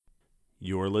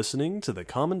You're listening to the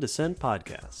Common Descent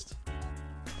Podcast.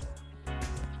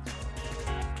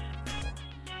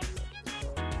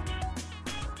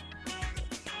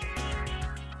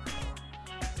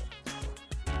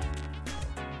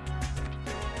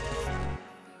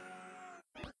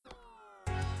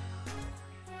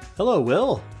 Hello,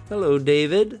 Will. Hello,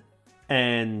 David.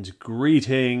 And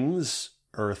greetings,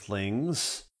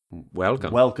 Earthlings.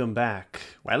 Welcome. Welcome back.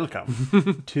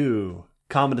 Welcome to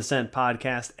Common Descent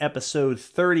Podcast, episode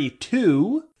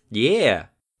 32. Yeah.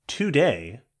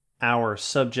 Today, our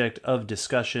subject of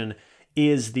discussion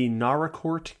is the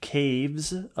Naracoorte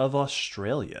Caves of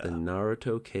Australia. The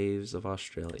Naracoorte Caves of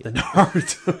Australia. The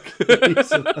Naracoorte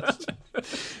Caves of Australia.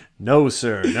 No,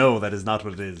 sir. No, that is not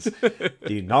what it is.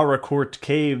 The Naracoorte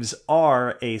Caves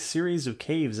are a series of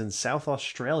caves in South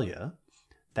Australia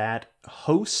that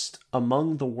host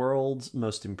among the world's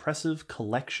most impressive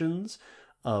collections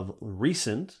of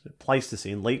recent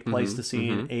Pleistocene, late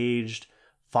Pleistocene aged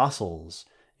fossils,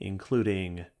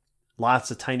 including lots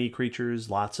of tiny creatures,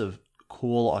 lots of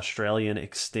cool Australian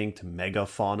extinct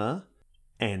megafauna,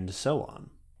 and so on.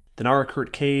 The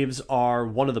Naracoorte Caves are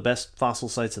one of the best fossil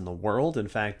sites in the world. In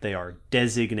fact, they are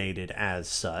designated as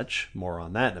such. More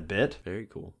on that in a bit. Very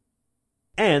cool.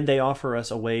 And they offer us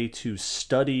a way to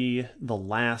study the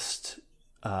last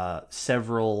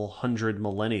several hundred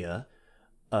millennia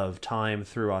of time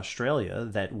through Australia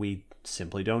that we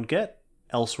simply don't get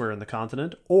elsewhere in the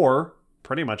continent or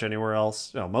pretty much anywhere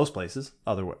else, most places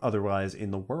otherwise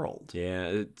in the world.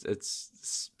 Yeah,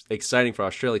 it's exciting for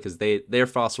Australia because their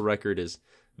fossil record is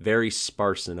very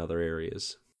sparse in other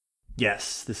areas.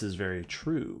 Yes, this is very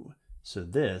true. So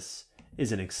this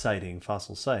is an exciting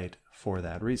fossil site for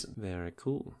that reason. Very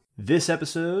cool. This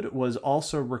episode was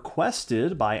also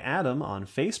requested by Adam on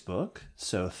Facebook,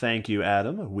 so thank you,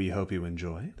 Adam. We hope you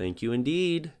enjoy. Thank you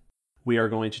indeed. We are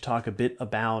going to talk a bit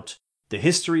about the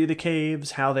history of the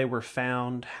caves, how they were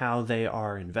found, how they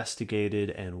are investigated,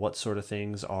 and what sort of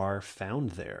things are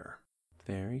found there.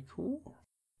 Very cool.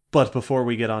 But before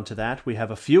we get on to that, we have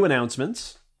a few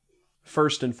announcements.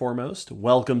 First and foremost,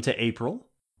 welcome to April.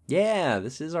 Yeah,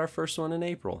 this is our first one in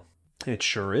April. It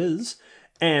sure is.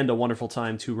 And a wonderful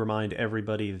time to remind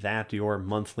everybody that your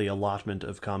monthly allotment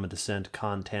of Common Descent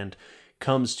content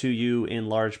comes to you in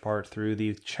large part through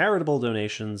the charitable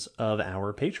donations of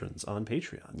our patrons on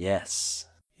Patreon. Yes.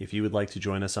 If you would like to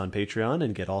join us on Patreon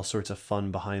and get all sorts of fun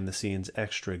behind-the-scenes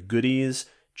extra goodies,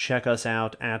 check us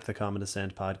out at the Common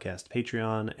Descent Podcast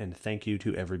Patreon, and thank you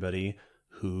to everybody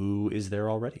who is there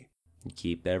already.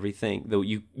 Keep everything. Though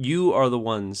you are the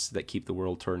ones that keep the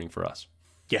world turning for us.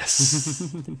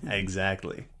 Yes,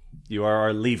 exactly. You are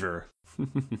our lever.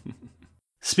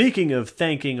 Speaking of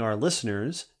thanking our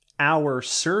listeners, our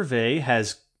survey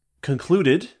has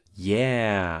concluded.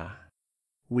 Yeah.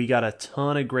 We got a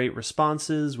ton of great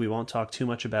responses. We won't talk too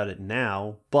much about it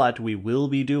now, but we will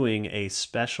be doing a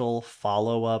special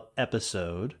follow-up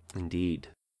episode. Indeed.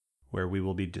 Where we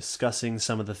will be discussing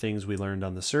some of the things we learned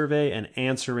on the survey and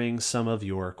answering some of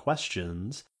your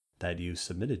questions that you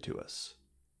submitted to us.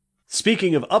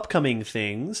 Speaking of upcoming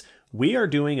things, we are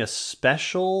doing a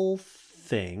special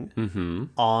thing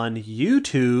on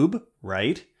YouTube,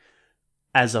 right?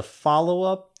 As a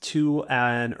follow-up to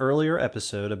an earlier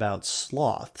episode about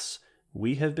sloths,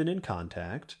 we have been in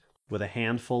contact with a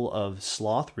handful of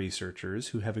sloth researchers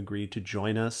who have agreed to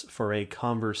join us for a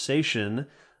conversation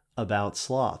about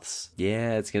sloths.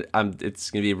 Yeah, it's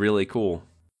gonna be really cool.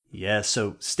 Yeah,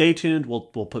 so stay tuned. We'll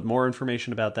put more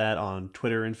information about that on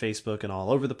Twitter and Facebook and all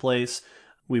over the place.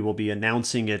 We will be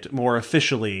announcing it more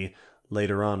officially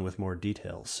later on with more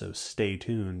details, so stay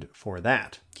tuned for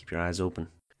that. Keep your eyes open.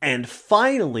 And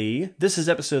finally, this is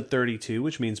episode 32,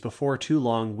 which means before too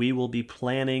long, we will be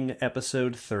planning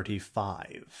episode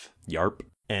 35. Yarp.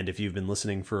 And if you've been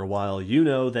listening for a while, you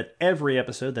know that every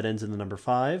episode that ends in the number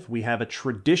 5, we have a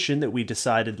tradition that we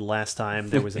decided the last time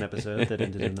there was an episode that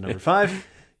ended in the number 5,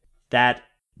 that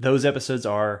those episodes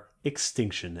are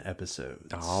extinction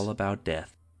episodes. All about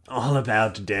death. All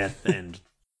about death and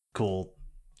cool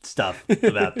stuff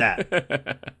about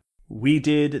that. We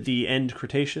did the end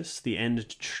Cretaceous, the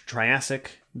end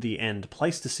Triassic, the end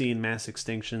Pleistocene mass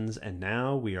extinctions, and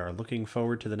now we are looking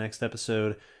forward to the next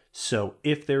episode. So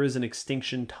if there is an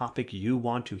extinction topic you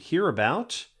want to hear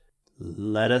about,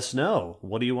 let us know.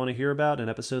 What do you want to hear about in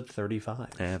episode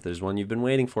 35? And if there's one you've been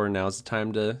waiting for, now's the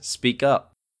time to speak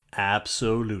up.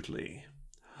 Absolutely.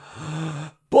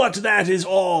 But that is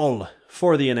all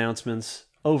for the announcements.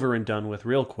 Over and done with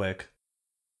real quick.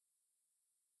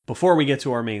 Before we get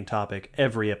to our main topic,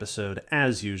 every episode,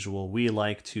 as usual, we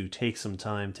like to take some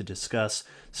time to discuss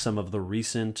some of the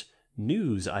recent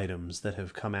news items that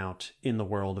have come out in the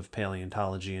world of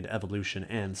paleontology and evolution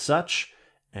and such,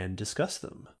 and discuss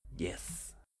them.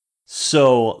 Yes.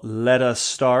 So let us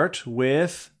start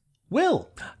with Will.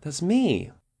 That's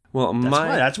me. Well,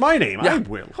 That's my name. Yeah. I'm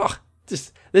Will. Oh,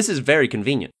 this is very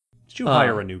convenient. Did you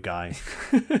hire a new guy?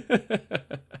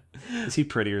 Is he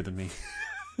prettier than me?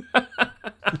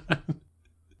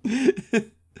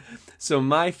 So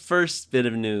my first bit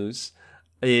of news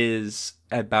is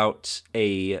about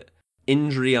a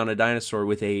injury on a dinosaur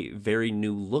with a very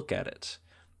new look at it.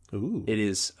 Ooh. It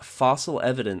is fossil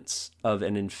evidence of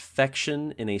an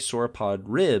infection in a sauropod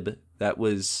rib that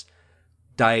was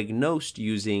diagnosed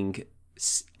using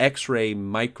X-ray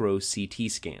micro CT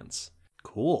scans.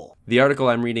 Cool. The article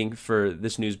I'm reading for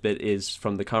this news bit is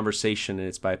from The Conversation, and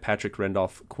it's by Patrick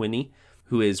Randolph Quinney,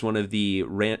 who is one of the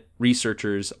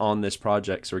researchers on this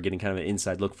project, so we're getting kind of an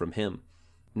inside look from him.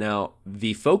 Now,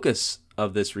 the focus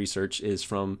of this research is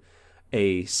from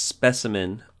a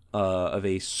specimen of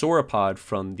a sauropod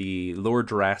from the lower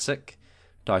Jurassic,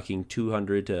 talking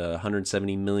 200 to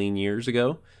 170 million years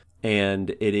ago, and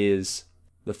it is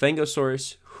the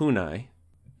Phangosaurus hunai.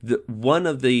 One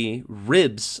of the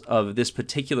ribs of this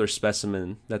particular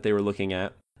specimen that they were looking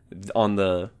at on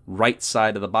the right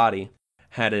side of the body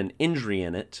had an injury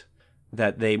in it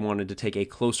that they wanted to take a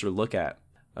closer look at.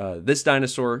 This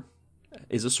dinosaur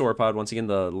is a sauropod. Once again,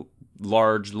 the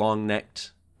large,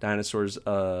 long-necked dinosaurs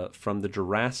from the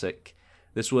Jurassic.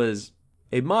 This was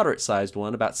a moderate-sized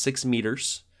one, about 6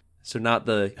 meters. So not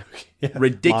the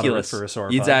ridiculous... Moderate for a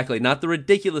sauropod. Exactly, not the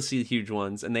ridiculously huge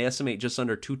ones. And they estimate just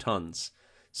under 2 tons.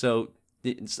 So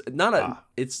it's not a...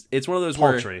 It's one of those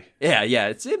paltry. Where... Yeah,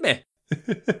 it's... meh.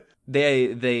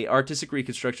 They artistic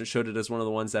reconstruction showed it as one of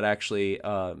the ones that actually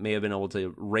may have been able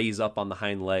to raise up on the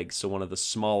hind legs, so one of the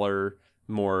smaller,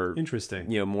 more interesting,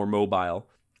 more mobile.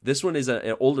 This one is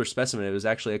an older specimen. It was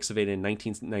actually excavated in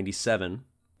 1997,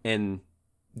 and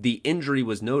the injury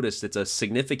was noticed. It's a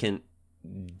significant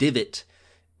divot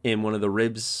in one of the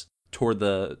ribs toward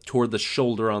the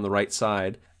shoulder on the right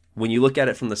side. When you look at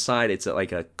it from the side, it's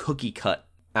like a cookie cut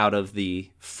out of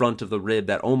the front of the rib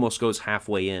that almost goes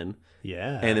halfway in.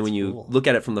 Yeah. And then when you look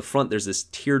at it from the front, there's this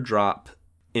teardrop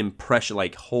impression,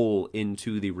 like hole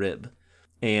into the rib.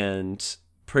 And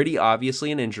pretty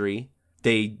obviously an injury.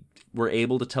 They were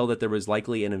able to tell that there was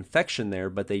likely an infection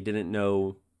there, but they didn't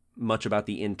know much about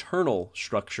the internal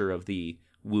structure of the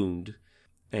wound.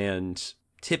 And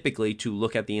typically, to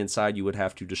look at the inside, you would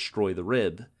have to destroy the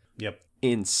rib. Yep.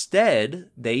 Instead,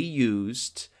 they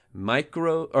used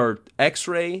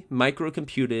X-ray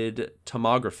microcomputed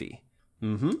tomography.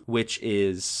 Mm-hmm. Which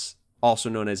is also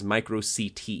known as micro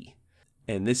CT.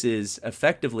 And this is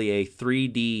effectively a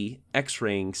 3D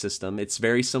X-raying system. It's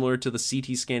very similar to the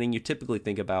CT scanning you typically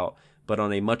think about, but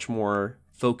on a much more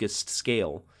focused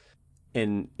scale.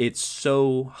 And it's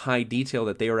so high detail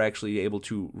that they are actually able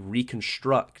to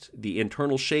reconstruct the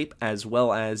internal shape as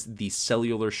well as the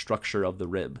cellular structure of the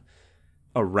rib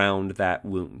around that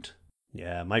wound.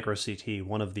 Yeah, micro CT,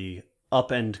 one of the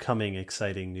up-and-coming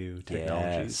exciting new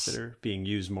technologies that are being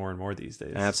used more and more these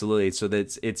days. Absolutely. So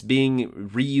it's being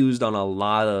reused on a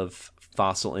lot of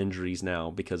fossil injuries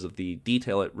now because of the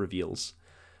detail it reveals.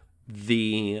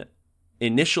 The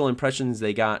initial impressions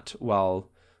they got while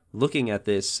looking at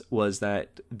this was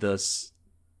that the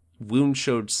wound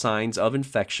showed signs of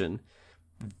infection,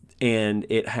 and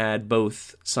it had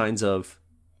both signs of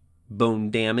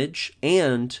bone damage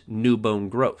and new bone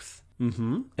growth.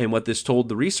 Mm-hmm. And what this told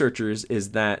the researchers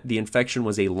is that the infection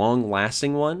was a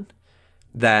long-lasting one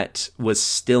that was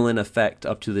still in effect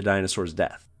up to the dinosaur's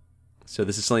death. So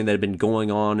this is something that had been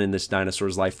going on in this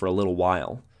dinosaur's life for a little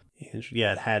while.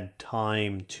 Yeah, it had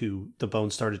time the bone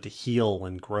started to heal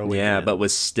and grow Yeah, again. but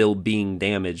was still being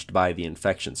damaged by the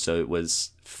infection. So it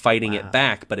was fighting it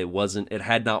back, but it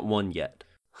had not won yet.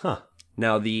 Huh.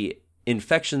 Now, the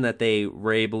infection that they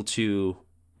were able to,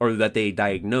 or that they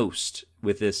diagnosed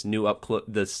with this new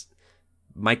this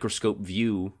microscope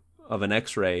view of an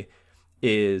X-ray,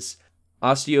 is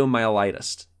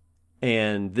osteomyelitis.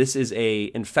 And this is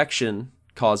a infection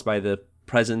caused by the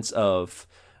presence of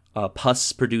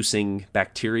pus-producing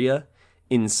bacteria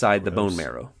inside the bone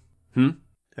marrow.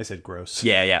 I said gross.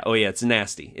 Yeah. Oh, yeah, it's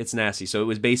nasty. It's nasty. So it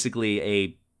was basically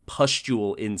a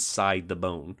pustule inside the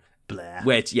bone. Blah.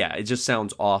 Which, yeah, it just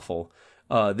sounds awful.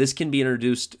 This can be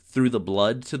introduced through the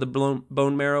blood to the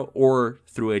bone marrow or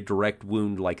through a direct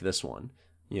wound like this one.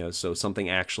 So something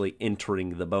actually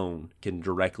entering the bone can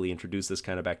directly introduce this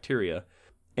kind of bacteria.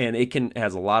 And it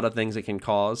has a lot of things it can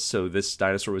cause. So this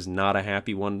dinosaur was not a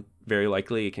happy one, very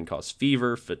likely. It can cause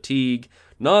fever, fatigue,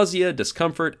 nausea,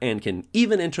 discomfort, and can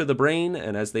even enter the brain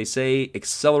and, as they say,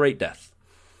 accelerate death.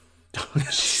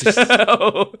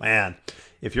 Man,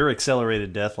 if your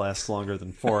accelerated death lasts longer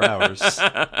than 4 hours,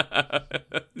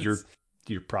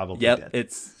 you're probably Yep, dead.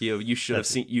 it's you should have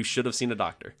seen a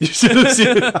doctor. You should have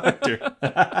seen a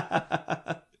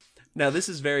doctor. Now, this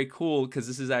is very cool because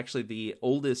this is actually the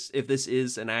oldest, if this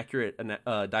is an accurate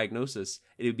diagnosis,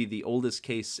 it would be the oldest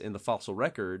case in the fossil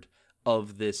record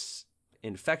of this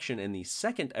infection and the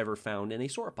second ever found in a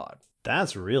sauropod.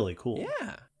 That's really cool.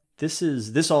 Yeah.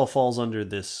 This all falls under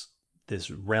this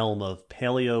realm of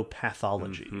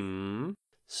paleopathology. Mm-hmm.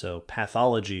 So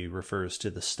pathology refers to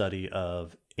the study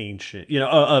of ancient,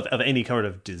 of any kind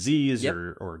of disease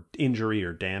or injury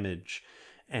or damage.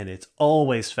 And it's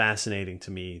always fascinating to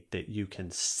me that you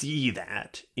can see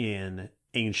that in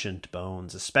ancient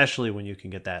bones, especially when you can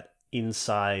get that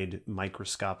inside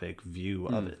microscopic view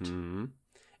of it.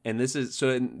 And this is,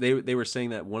 so they were saying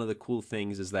that one of the cool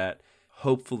things is that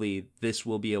hopefully this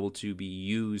will be able to be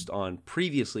used on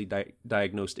previously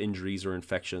diagnosed injuries or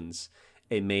infections.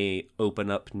 It may open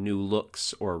up new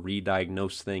looks or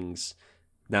re-diagnose things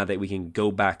now that we can go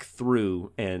back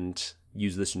through and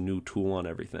use this new tool on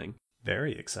everything.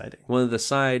 Very exciting. One of the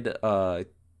side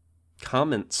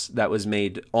comments that was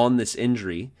made on this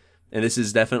injury, and this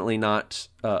is definitely not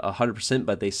 100%,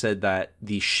 but they said that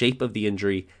the shape of the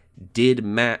injury did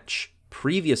match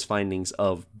previous findings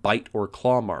of bite or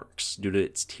claw marks due to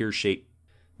its tear-shaped,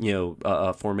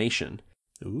 formation.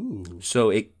 Ooh.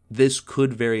 So this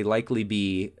could very likely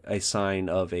be a sign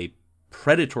of a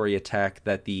predatory attack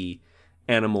that the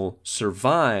animal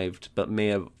survived, but may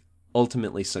have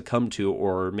ultimately succumbed to,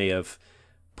 or may have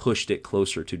pushed it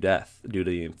closer to death due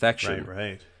to the infection.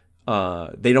 Right.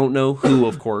 They don't know who,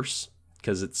 of course,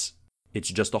 because it's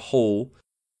just a hole,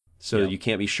 so you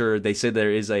can't be sure. They said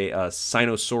there is a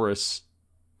Sinosaurus,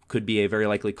 could be a very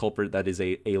likely culprit that is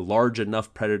a large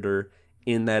enough predator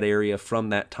in that area from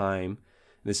that time.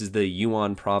 This is the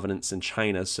Yuan province in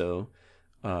China, so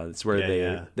it's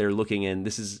where they're looking in.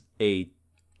 This is a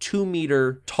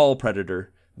 2-meter tall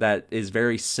predator that is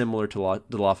very similar to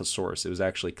Dilophosaurus. It was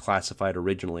actually classified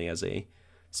originally as a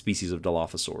species of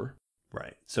Dilophosaur.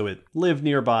 Right. So it lived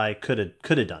nearby, could have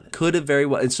done it. Could have very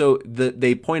well. And so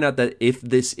they point out that if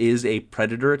this is a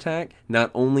predator attack, not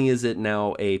only is it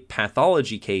now a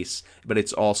pathology case, but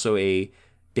it's also a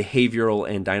behavioral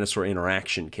and dinosaur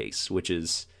interaction case, which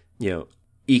is,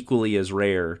 equally as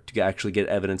rare to actually get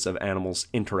evidence of animals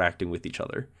interacting with each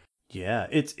other. Yeah,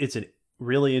 it's a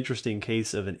really interesting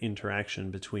case of an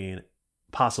interaction between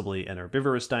possibly an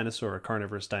herbivorous dinosaur, a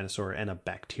carnivorous dinosaur, and a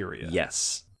bacteria.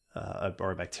 Yes.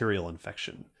 Or a bacterial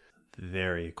infection.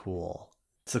 Very cool.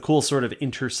 It's a cool sort of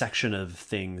intersection of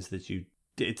things that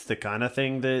it's the kind of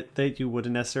thing that you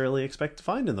wouldn't necessarily expect to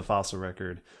find in the fossil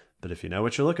record. But if you know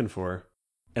what you're looking for.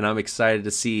 And I'm excited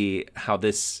to see how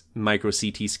this micro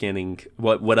CT scanning,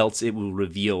 what else it will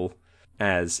reveal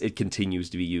as it continues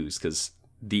to be used. Because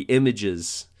the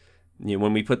images,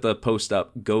 when we put the post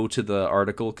up, go to the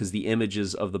article, because the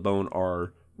images of the bone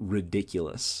are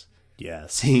ridiculous.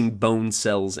 Yes. Seeing bone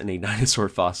cells in a dinosaur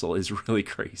fossil is really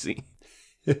crazy.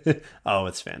 Oh,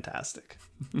 it's fantastic.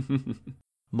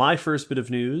 My first bit of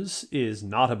news is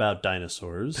not about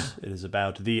dinosaurs. It is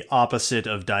about the opposite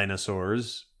of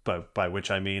dinosaurs, by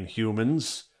which I mean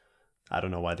humans. I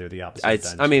don't know why they're the opposite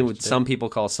of dinosaurs. Some people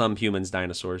call some humans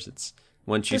dinosaurs. It's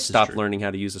once you stop learning how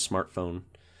to use a smartphone,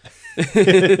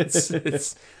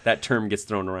 that term gets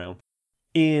thrown around.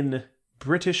 In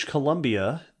British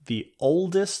Columbia, the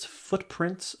oldest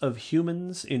footprints of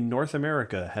humans in North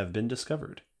America have been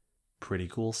discovered. Pretty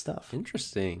cool stuff.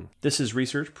 Interesting. This is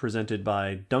research presented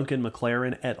by Duncan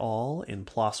McLaren et al. In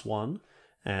PLOS ONE,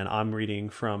 and I'm reading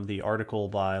from the article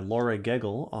by Laura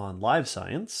Gegel on Live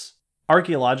Science.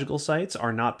 Archaeological sites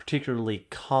are not particularly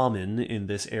common in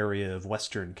this area of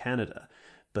Western Canada,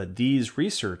 but these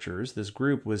researchers, this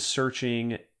group, was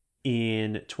searching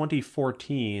in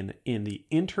 2014 in the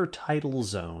intertidal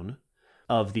zone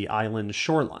of the island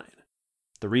shoreline.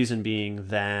 The reason being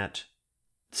that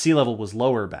sea level was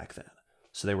lower back then.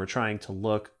 So they were trying to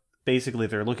look, basically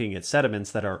they're looking at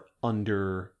sediments that are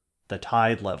under the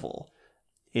tide level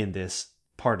in this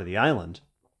part of the island.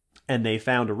 And they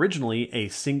found originally a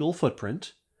single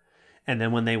footprint. And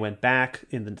then when they went back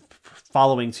in the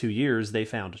following 2 years, they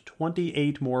found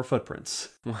 28 more footprints.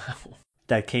 Wow.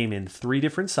 That came in 3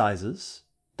 different sizes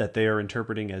that they are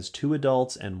interpreting as 2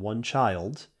 adults and 1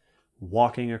 child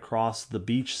walking across the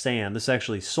beach sand. This is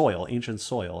actually soil, ancient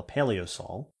soil, a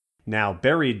paleosol, now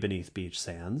buried beneath beach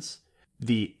sands.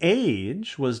 The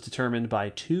age was determined by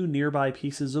 2 nearby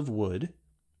pieces of wood,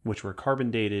 which were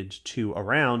carbon dated to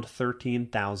around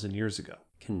 13,000 years ago.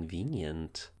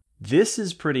 Convenient. This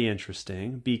is pretty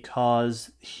interesting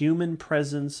because human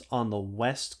presence on the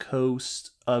west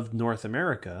coast of North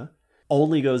America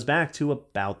only goes back to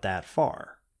about that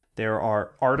far. There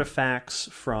are artifacts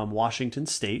from Washington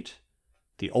State.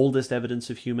 The oldest evidence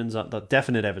of humans, the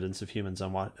definite evidence of humans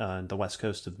on the west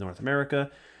coast of North America,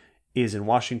 is in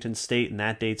Washington State, and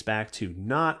that dates back to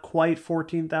not quite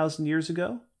 14,000 years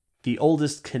ago. The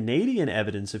oldest Canadian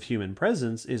evidence of human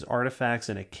presence is artifacts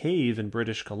in a cave in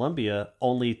British Columbia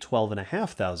only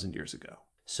 12,500 years ago.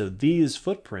 So these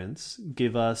footprints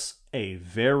give us a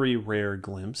very rare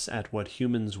glimpse at what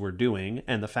humans were doing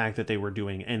and the fact that they were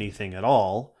doing anything at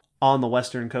all on the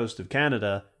western coast of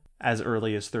Canada as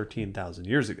early as 13,000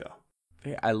 years ago.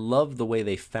 I love the way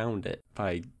they found it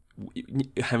by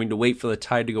having to wait for the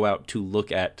tide to go out to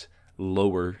look at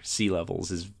lower sea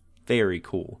levels is very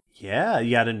cool. Yeah,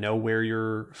 you got to know where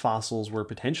your fossils were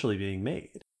potentially being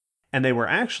made. And they were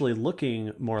actually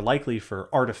looking more likely for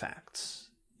artifacts,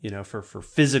 for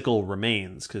physical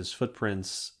remains, because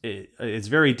footprints, it's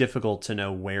very difficult to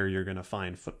know where you're going to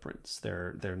find footprints.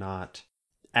 They're not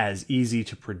as easy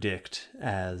to predict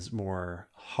as more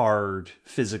hard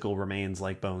physical remains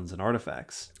like bones and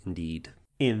artifacts. Indeed.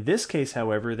 In this case,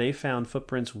 however, they found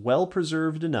footprints well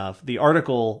preserved enough. The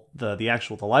article, the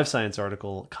Life Science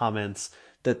article, comments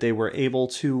that they were able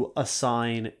to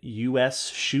assign U.S.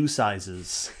 shoe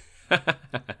sizes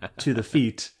to the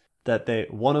feet.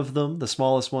 That one of them, the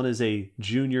smallest one, is a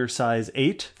junior size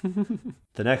 8.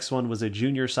 The next one was a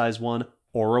junior size 1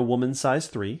 or a woman size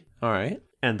 3. All right.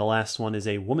 And the last one is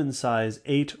a woman size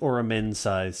 8 or a men's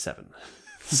size 7.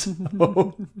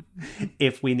 So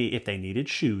if they needed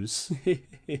shoes,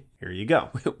 here you go.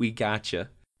 We gotcha.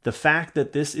 The fact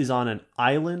that this is on an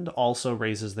island also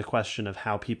raises the question of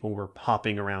how people were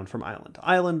hopping around from island to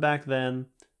island back then.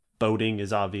 Boating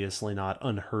is obviously not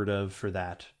unheard of for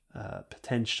that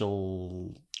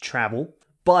potential travel.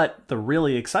 But the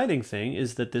really exciting thing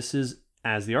is that this is,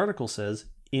 as the article says,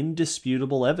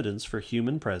 indisputable evidence for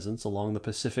human presence along the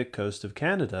Pacific coast of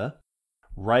Canada,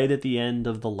 right at the end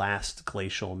of the last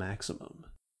glacial maximum.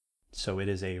 So it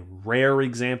is a rare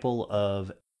example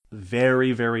of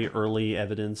very, very early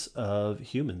evidence of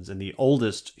humans and the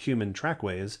oldest human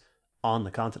trackways on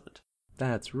the continent.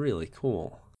 That's really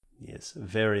cool. Yes,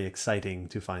 very exciting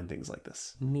to find things like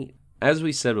this. Neat. As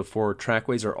we said before,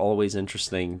 trackways are always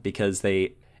interesting because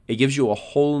it gives you a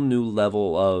whole new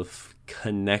level of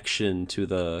connection to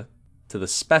the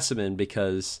specimen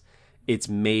because it's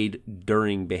made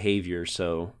during behavior,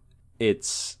 so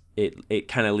it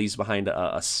kind of leaves behind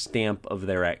a stamp of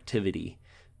their activity,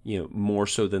 more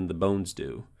so than the bones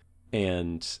do.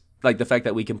 And like the fact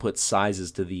that we can put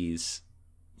sizes to these,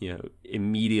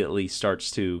 immediately starts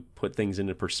to put things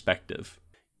into perspective.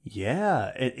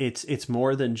 Yeah, it's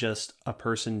more than just a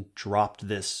person dropped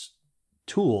this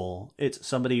tool. It's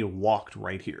somebody walked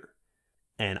right here.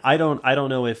 And I don't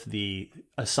know if the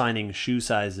assigning shoe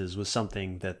sizes was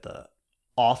something that the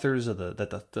authors of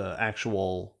the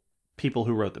actual people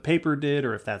who wrote the paper did,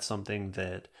 or if that's something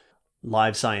that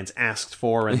Live Science asked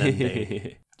for and then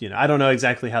they I don't know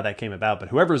exactly how that came about, but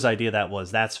whoever's idea that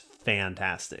was, that's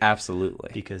fantastic.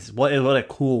 Absolutely. Because what a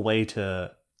cool way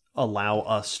to allow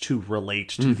us to relate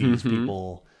to these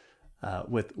people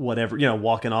with whatever,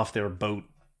 walking off their boat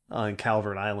on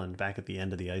Calvert Island back at the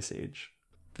end of the Ice Age.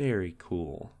 Very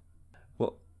cool.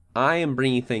 Well, I am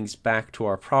bringing things back to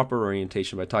our proper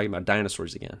orientation by talking about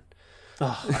dinosaurs again.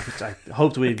 Oh, I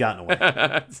hoped we had gotten away.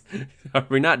 Are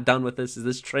we not done with this? Is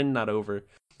this trend not over?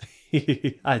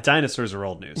 Dinosaurs are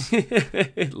old news.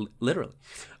 Literally.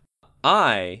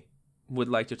 I would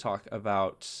like to talk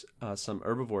about some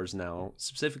herbivores now.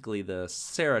 Specifically, the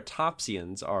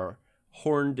ceratopsians are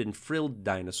horned and frilled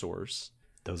dinosaurs.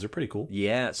 Those are pretty cool.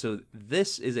 Yeah, so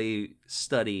this is a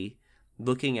study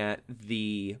looking at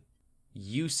the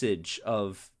usage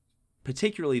of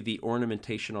particularly the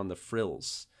ornamentation on the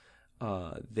frills.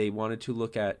 They wanted to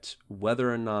look at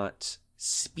whether or not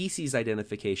species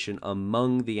identification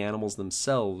among the animals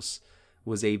themselves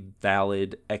was a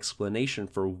valid explanation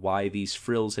for why these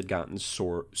frills had gotten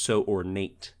so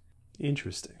ornate.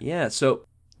 Interesting. Yeah, so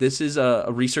this is a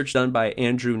research done by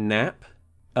Andrew Knapp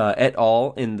et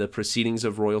al. In the Proceedings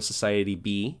of Royal Society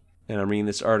B. And I'm reading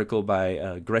this article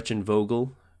by Gretchen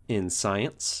Vogel in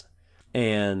Science.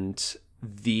 And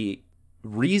the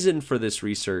reason for this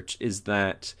research is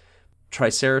that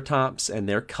Triceratops and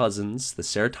their cousins, the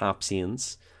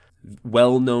ceratopsians,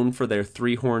 well known for their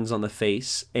 3 horns on the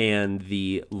face and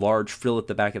the large frill at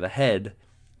the back of the head,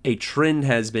 a trend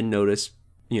has been noticed,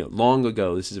 long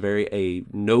ago. This is a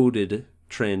noted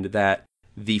trend that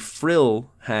the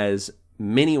frill has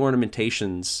many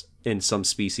ornamentations in some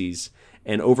species,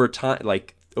 and over time,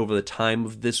 like over the time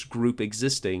of this group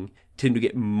existing, tend to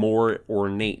get more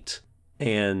ornate.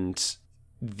 And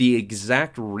the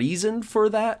exact reason for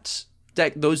that,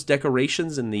 those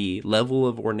decorations and the level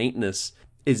of ornateness,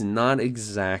 is not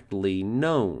exactly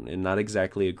known and not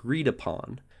exactly agreed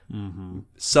upon. Mm-hmm.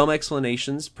 Some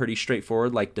explanations, pretty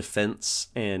straightforward, like defense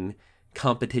and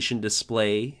competition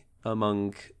display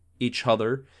among each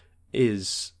other,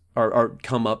 are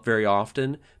come up very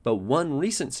often. But one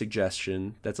recent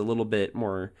suggestion that's a little bit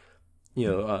more,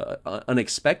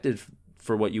 unexpected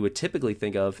for what you would typically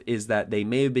think of, is that they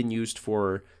may have been used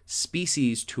for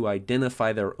species to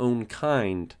identify their own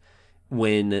kind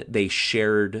when they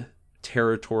shared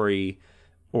territory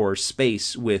or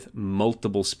space with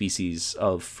multiple species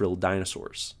of frilled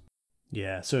dinosaurs.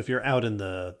 Yeah, so if you're out in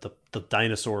the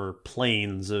dinosaur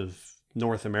plains of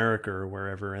North America or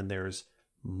wherever, and there's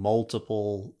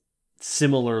multiple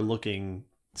similar looking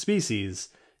species,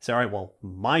 say, all right, well,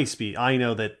 my I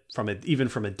know that even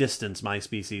from a distance, my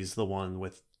species is the one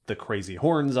with the crazy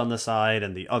horns on the side,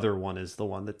 and the other one is the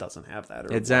one that doesn't have that,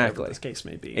 or exactly. whatever this case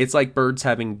may be. It's like birds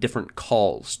having different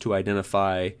calls to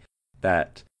identify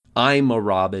that I'm a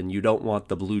robin, you don't want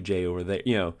the blue jay over there,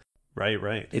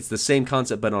 Right. It's the same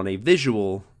concept, but on a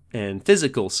visual and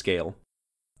physical scale.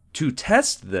 To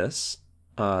test this,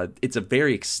 it's a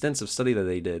very extensive study that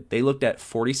they did. They looked at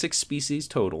 46 species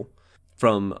total,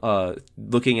 from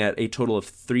looking at a total of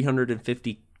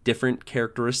 350 different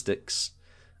characteristics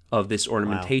of this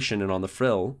ornamentation. Wow. And on the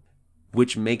frill,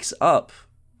 which makes up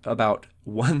about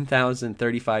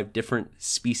 1,035 different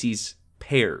species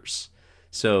pairs.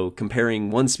 So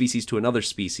comparing one species to another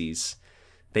species,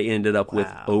 they ended up with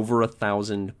over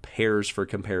 1,000 pairs for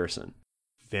comparison.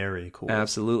 Very cool.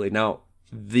 Absolutely. Now,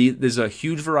 there's a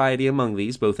huge variety among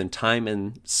these, both in time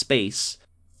and space.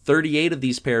 38 of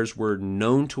these pairs were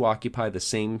known to occupy the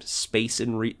same space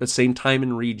and same time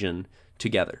and region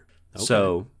together. Okay.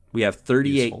 So we have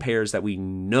 38 Useful. Pairs that we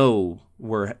know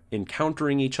were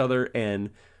encountering each other and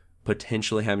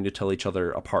potentially having to tell each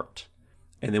other apart.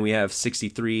 And then we have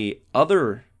 63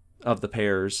 other of the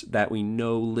pairs that we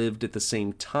know lived at the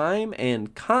same time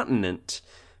and continent,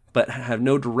 but have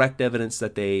no direct evidence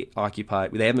that they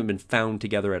haven't been found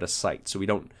together at a site. So we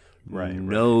don't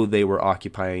know they were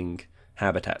occupying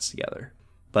habitats together.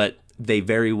 But they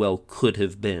very well could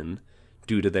have been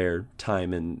due to their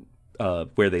time and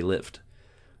where they lived.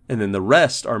 And then the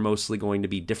rest are mostly going to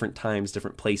be different times,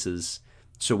 different places.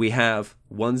 So we have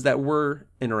ones that were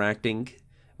interacting,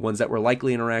 ones that were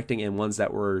likely interacting, and ones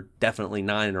that were definitely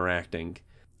not interacting.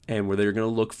 And where they're going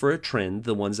to look for a trend,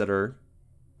 the ones that are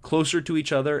closer to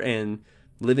each other and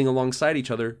living alongside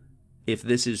each other, if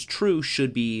this is true,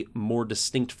 should be more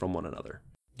distinct from one another.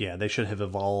 Yeah, they should have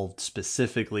evolved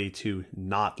specifically to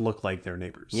not look like their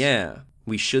neighbors. Yeah,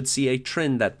 we should see a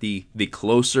trend that the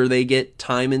closer they get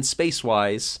time and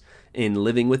space-wise in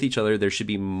living with each other, there should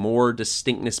be more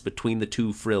distinctness between the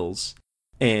two frills.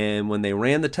 And when they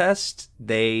ran the test,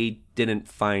 they didn't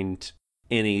find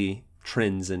any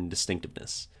trends in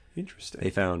distinctiveness. Interesting. They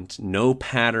found no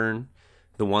pattern.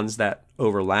 The ones that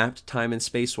overlapped time and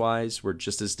space-wise were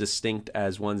just as distinct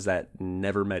as ones that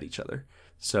never met each other.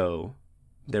 So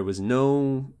there was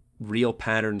no real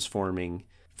patterns forming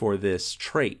for this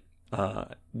trait,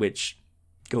 which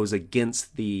goes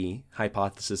against the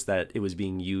hypothesis that it was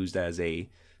being used as a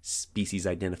species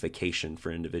identification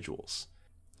for individuals.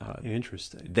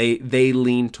 Interesting. They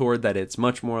lean toward that it's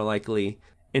much more likely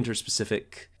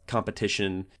interspecific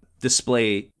competition,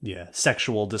 display. Yeah,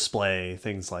 sexual display,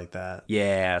 things like that.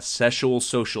 Yeah, sexual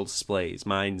social displays.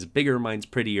 Mine's bigger, mine's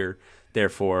prettier.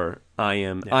 Therefore, I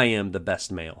am the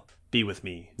best male. Be with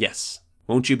me. Yes.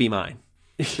 Won't you be mine?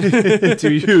 Do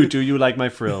you like my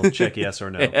frill? Check yes or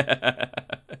no.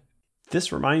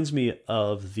 This reminds me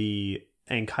of the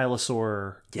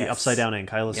ankylosaur, the upside down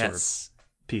ankylosaur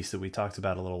piece that we talked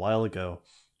about a little while ago,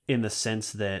 in the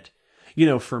sense that,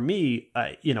 for me,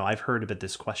 I've heard about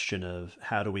this question of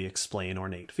how do we explain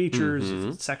ornate features? Mm-hmm.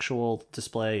 Is it sexual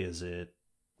display? Is it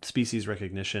species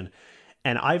recognition?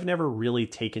 And I've never really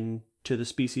taken to the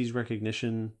species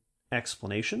recognition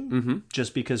explanation,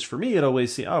 just because for me it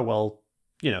always seems,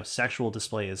 sexual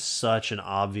display is such an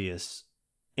obvious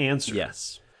answer.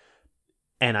 Yes.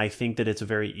 And I think that it's a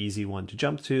very easy one to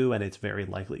jump to, and it's very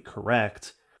likely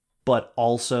correct. But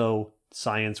also,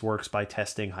 science works by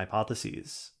testing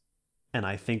hypotheses. And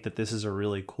I think that this is a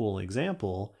really cool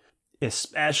example,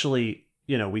 especially,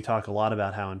 we talk a lot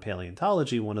about how in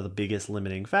paleontology, one of the biggest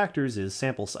limiting factors is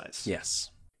sample size.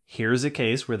 Yes. Here's a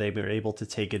case where they were able to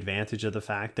take advantage of the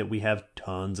fact that we have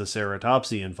tons of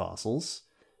ceratopsian fossils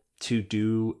to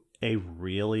do a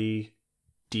really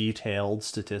detailed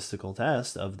statistical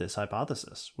test of this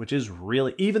hypothesis, which is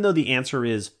really, even though the answer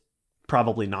is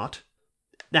probably not,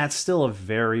 that's still a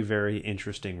very, very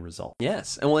interesting result.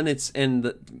 Yes,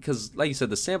 and because like you said,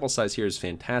 the sample size here is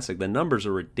fantastic. The numbers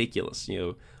are ridiculous.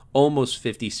 Almost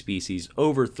 50 species,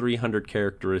 over 300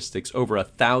 characteristics, over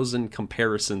 1,000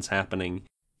 comparisons happening.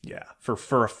 Yeah,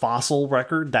 for a fossil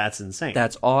record, that's insane.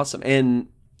 That's awesome. And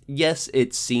yes,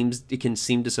 it can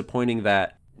seem disappointing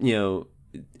that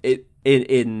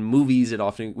in movies it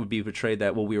often would be portrayed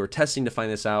that, well, we were testing to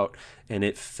find this out and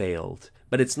it failed.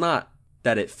 But it's not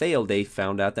that it failed. They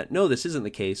found out that no, this isn't the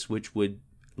case, which would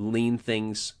lean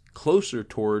things closer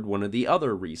toward one of the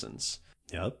other reasons.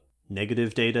 Yep.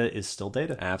 Negative data is still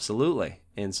data. Absolutely.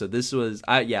 And so this was,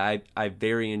 I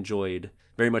very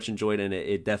much enjoyed, and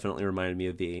it definitely reminded me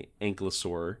of the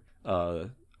ankylosaur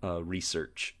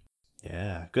research.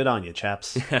 Yeah, good on you,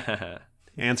 chaps.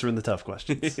 Answering the tough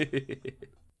questions.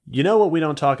 You know what we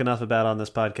don't talk enough about on this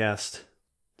podcast?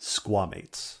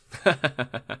 Squamates.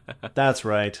 That's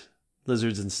right.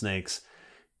 Lizards and snakes.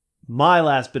 My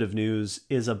last bit of news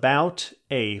is about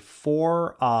a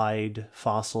 4-eyed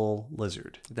fossil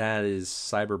lizard. That is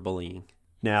cyberbullying.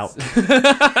 Now,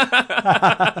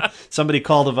 somebody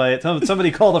call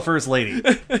the first lady.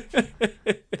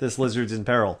 This lizard's in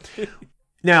peril.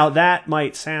 Now, that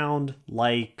might sound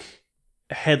like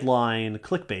headline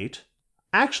clickbait.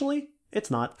 Actually,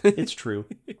 it's not. It's true.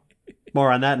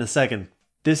 More on that in a second.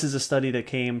 This is a study that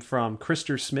came from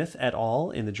Krister Smith et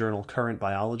al. In the journal Current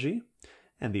Biology.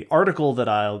 And the article that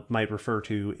I might refer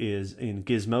to is in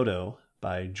Gizmodo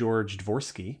by George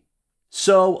Dvorsky.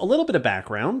 So, a little bit of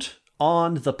background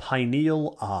on the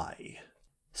pineal eye.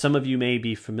 Some of you may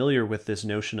be familiar with this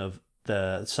notion of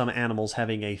some animals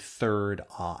having a third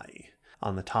eye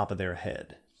on the top of their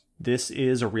head. This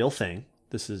is a real thing.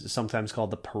 This is sometimes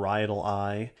called the parietal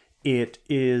eye. It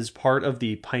is part of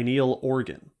the pineal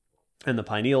organ. And the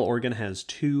pineal organ has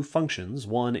two functions.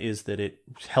 One is that it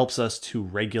helps us to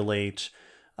regulate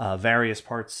various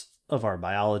parts of our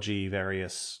biology,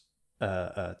 various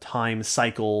time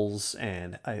cycles,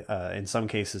 and in some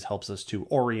cases helps us to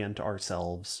orient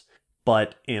ourselves.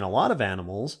 But in a lot of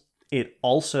animals, it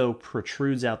also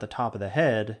protrudes out the top of the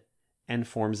head and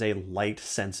forms a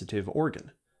light-sensitive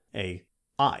organ, a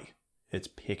eye. It's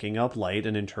picking up light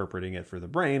and interpreting it for the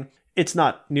brain. It's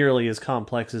not nearly as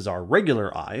complex as our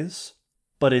regular eyes,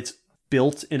 but it's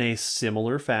built in a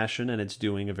similar fashion and it's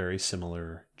doing a very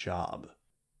similar job.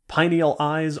 Pineal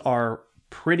eyes are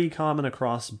pretty common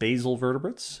across basal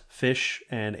vertebrates, fish,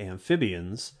 and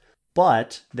amphibians,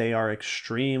 but they are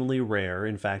extremely rare,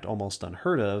 in fact almost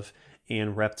unheard of,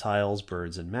 in reptiles,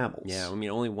 birds, and mammals. Yeah, I mean,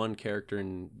 only one character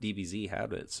in DBZ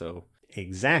had it, so...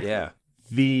 Exactly. Yeah.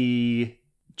 The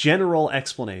general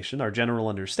explanation, our general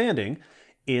understanding,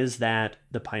 is that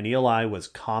the pineal eye was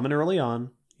common early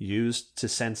on, used to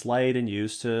sense light and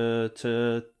used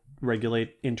to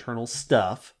regulate internal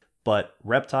stuff, but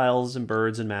reptiles and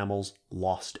birds and mammals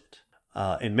lost it.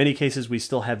 In many cases, we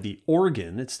still have the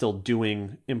organ. It's still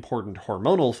doing important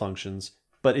hormonal functions,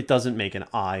 but it doesn't make an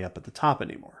eye up at the top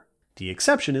anymore. The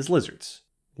exception is lizards.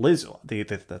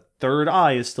 The third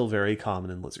eye is still very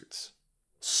common in lizards.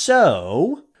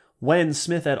 So, when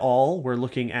Smith et al. Were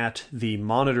looking at the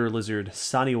monitor lizard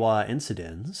Saniwa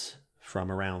incidens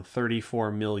from around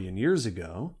 34 million years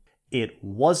ago, it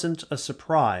wasn't a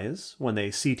surprise when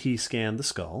they CT scanned the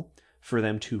skull for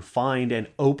them to find an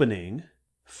opening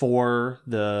for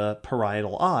the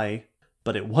parietal eye,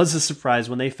 but it was a surprise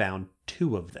when they found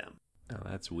two of them. Oh,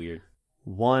 that's weird.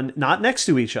 One, not next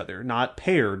to each other, not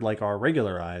paired like our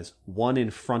regular eyes, one in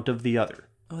front of the other.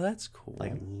 Oh, that's cool.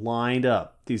 Like lined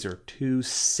up. These are two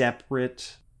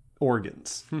separate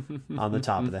organs on the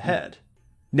top of the head.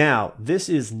 Now, this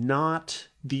is not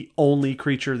the only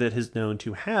creature that is known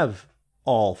to have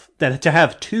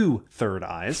two third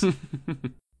eyes.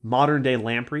 Modern day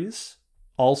lampreys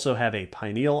also have a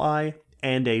pineal eye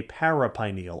and a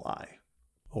parapineal eye,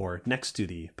 or next to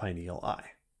the pineal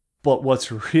eye. But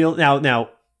what's real now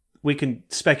we can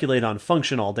speculate on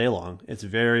function all day long. It's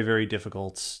very, very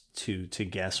difficult to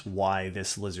guess why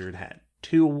this lizard had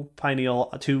two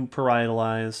parietal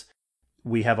eyes.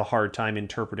 We have a hard time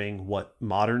interpreting what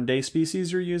modern day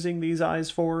species are using these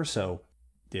eyes for, so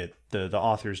the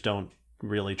authors don't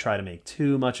really try to make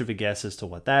too much of a guess as to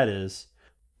what that is.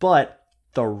 But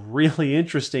the really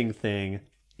interesting thing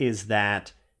is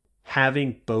that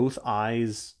having both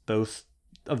eyes, both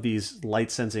of these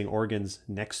light-sensing organs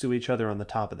next to each other on the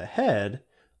top of the head,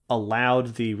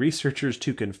 allowed the researchers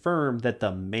to confirm that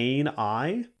the main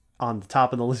eye on the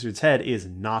top of the lizard's head is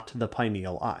not the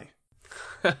pineal eye.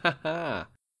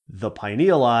 The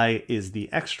pineal eye is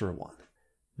the extra one.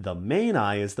 The main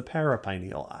eye is the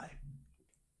parapineal eye.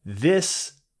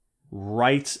 This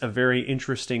writes a very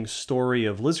interesting story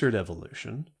of lizard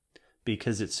evolution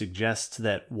because it suggests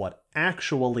that what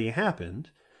actually happened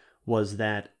was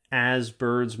that as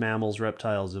birds, mammals,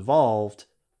 reptiles evolved,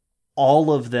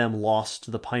 all of them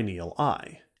lost the pineal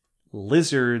eye.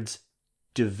 Lizards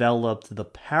developed the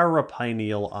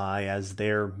parapineal eye as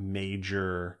their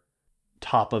major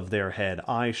top of their head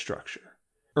eye structure.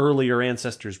 Earlier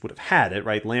ancestors would have had it,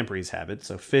 right? Lampreys have it,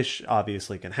 so fish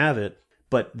obviously can have it,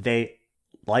 but they,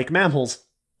 like mammals,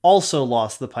 also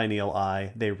lost the pineal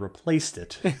eye. They replaced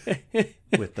it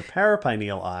with the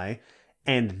parapineal eye,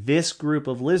 and this group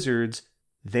of lizards,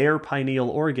 their pineal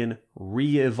organ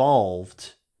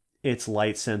re-evolved its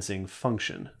light-sensing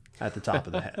function at the top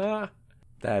of the head.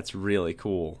 That's really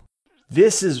cool.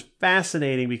 This is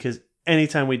fascinating because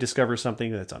anytime we discover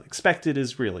something that's unexpected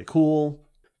is really cool.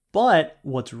 But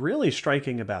what's really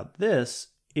striking about this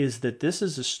is that this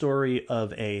is a story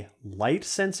of a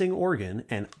light-sensing organ,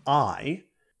 an eye,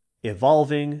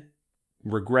 evolving,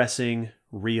 regressing,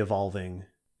 re-evolving.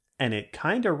 And it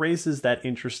kind of raises that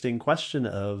interesting question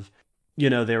of,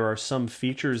 there are some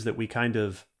features that we kind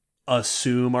of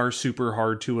assume are super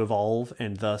hard to evolve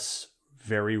and thus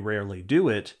very rarely do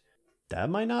it. That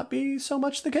might not be so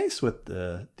much the case with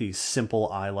these simple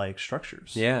eye-like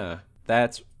structures. Yeah,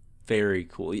 that's very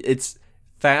cool. It's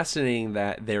fascinating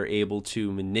that they're able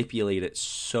to manipulate it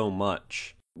so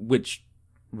much, which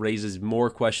raises more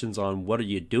questions on what are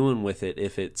you doing with it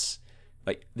if it's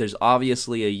like there's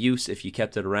obviously a use if you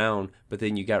kept it around, but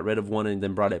then you got rid of one and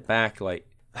then brought it back. Like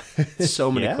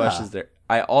so many questions there.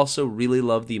 I also really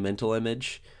love the mental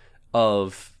image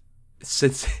of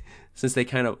since they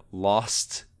kind of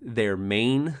lost their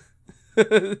main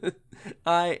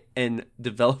eye and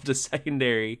developed a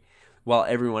secondary while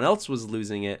everyone else was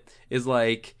losing it, is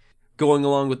like going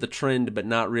along with the trend but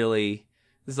not really.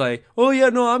 It's like, oh yeah,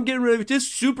 no, I'm getting rid of it.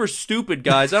 Just super stupid,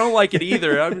 guys. I don't like it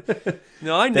either.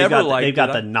 I never liked it. They've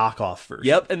got the knockoff version.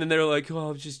 Yep, and then they're like, oh,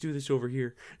 I'll just do this over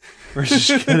here. We're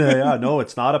just gonna, no,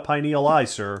 it's not a pineal eye,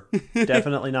 sir.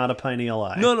 Definitely not a pineal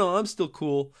eye. No, I'm still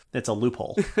cool. It's a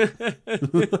loophole.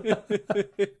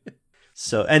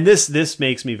 So, and this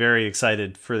makes me very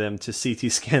excited for them to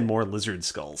CT scan more lizard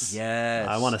skulls. Yes.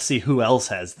 I want to see who else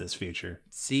has this feature.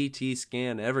 CT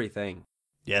scan everything.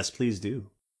 Yes, please do.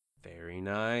 Very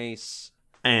nice.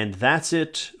 And that's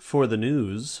it for the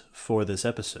news for this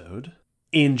episode.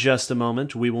 In just a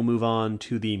moment, we will move on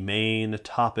to the main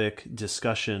topic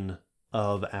discussion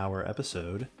of our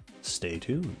episode. Stay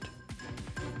tuned.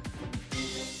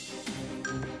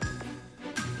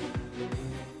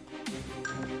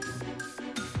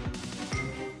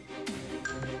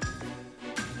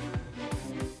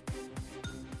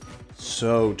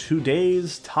 So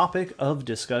today's topic of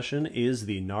discussion is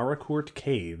the Naracoorte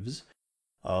Caves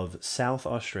of South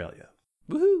Australia.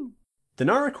 Woohoo! The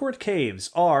Naracoorte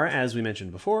Caves are, as we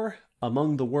mentioned before,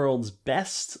 among the world's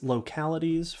best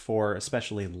localities for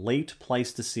especially late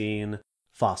Pleistocene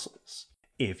fossils.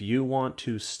 If you want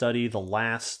to study the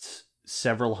last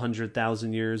several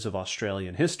 100,000 years of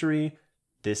Australian history,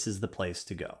 this is the place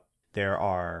to go. There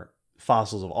are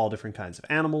fossils of all different kinds of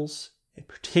animals,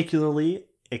 particularly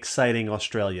exciting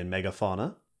Australian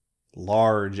megafauna,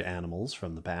 large animals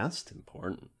from the past,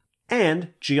 Important.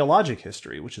 and geologic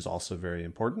history, which is also very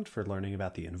important for learning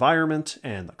about the environment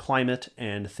and the climate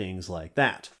and things like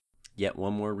that. Yet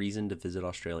one more reason to visit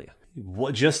Australia.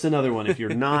 Just another one if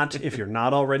you're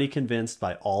not already convinced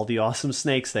by all the awesome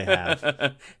snakes they have.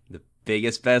 The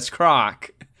biggest, best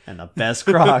croc. And the best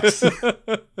crocs.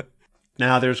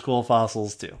 Now there's cool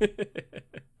fossils too.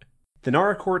 The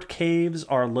Naracoorte Caves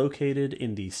are located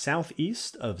in the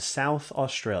southeast of South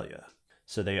Australia.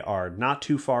 So they are not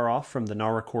too far off from the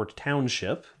Naracoorte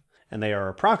Township, and they are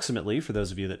approximately, for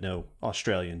those of you that know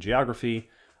Australian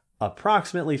geography,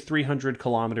 approximately 300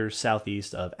 kilometers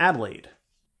southeast of Adelaide.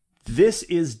 This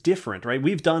is different, right?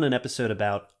 We've done an episode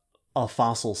about a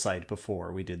fossil site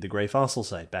before. We did the Grey Fossil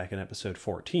Site back in episode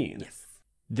 14. Yes.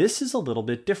 This is a little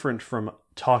bit different from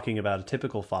talking about a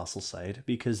typical fossil site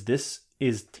because this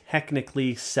is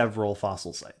technically several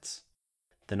fossil sites.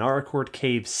 The Naracoorte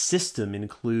Cave system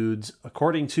includes,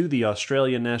 according to the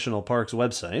Australian National Parks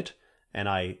website, and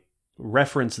I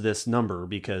reference this number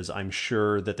because I'm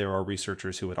sure that there are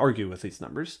researchers who would argue with these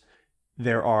numbers,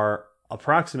 there are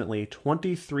approximately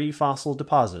 23 fossil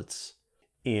deposits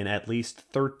in at least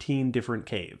 13 different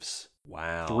caves.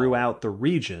 Wow. Throughout the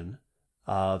region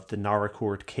of the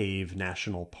Naracoorte Cave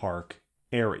National Park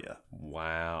area.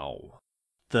 Wow.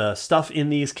 The stuff in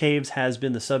these caves has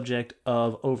been the subject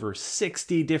of over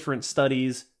 60 different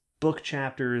studies, book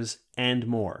chapters, and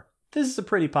more. this is a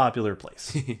pretty popular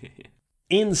place.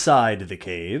 Inside the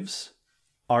caves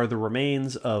are the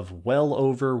remains of well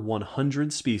over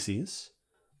 100 species.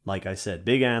 Like I said,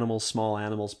 big animals, small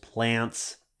animals,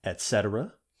 plants,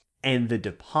 etc. And the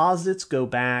deposits go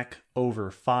back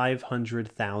over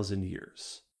 500,000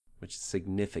 years. Which is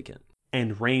significant.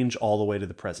 And range all the way to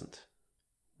the present.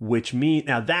 Which means,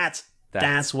 now that's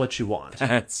what you want.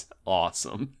 That's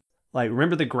awesome. Like,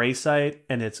 remember the gray site?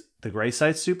 And the gray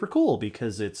site's super cool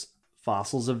because it's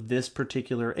fossils of this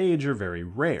particular age are very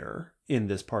rare in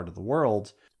this part of the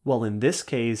world. Well, in this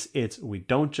case, we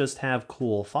don't just have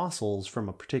cool fossils from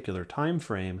a particular time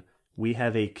frame. We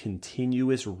have a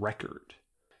continuous record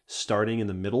starting in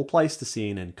the middle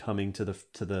Pleistocene and coming to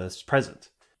the present.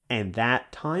 And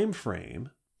that time frame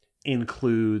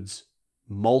includes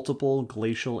multiple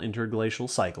glacial interglacial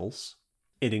cycles.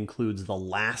 It includes the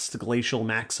last glacial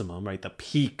maximum, right? The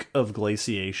peak of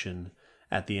glaciation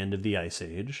at the end of the Ice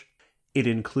Age. It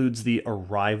includes the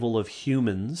arrival of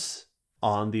humans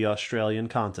on the Australian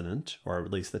continent, or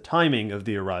at least the timing of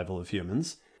the arrival of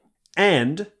humans.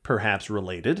 And, perhaps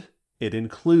related, it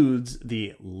includes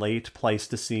the late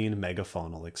Pleistocene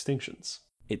megafaunal extinctions.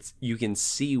 You can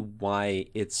see why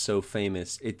it's so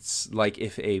famous. It's like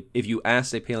if you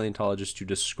asked a paleontologist to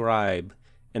describe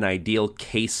an ideal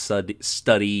case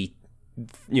study,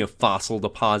 fossil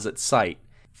deposit site,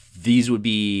 these would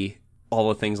be all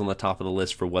the things on the top of the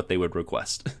list for what they would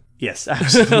request. Yes,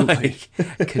 absolutely.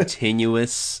 Like,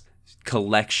 continuous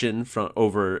collection from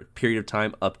over a period of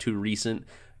time up to recent,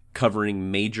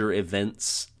 covering major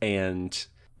events and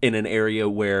in an area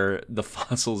where the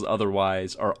fossils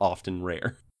otherwise are often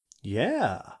rare.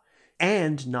 Yeah.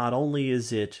 And not only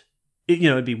is it'd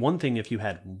be one thing if you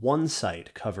had one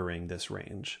site covering this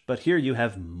range, but here you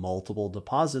have multiple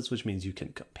deposits, which means you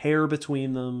can compare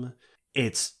between them.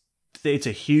 It's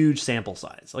a huge sample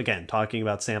size. Again, talking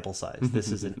about sample size,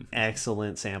 this is an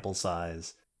excellent sample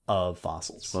size of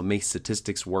fossils. What makes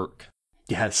statistics work.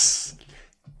 Yes.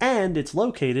 And it's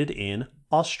located in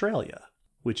Australia,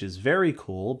 which is very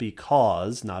cool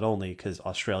because not only because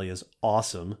Australia's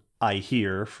awesome, I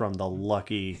hear from the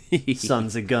lucky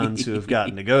sons of guns who have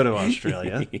gotten to go to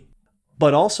Australia,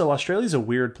 but also Australia's a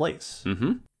weird place.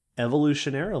 Mm-hmm.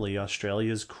 Evolutionarily,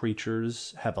 Australia's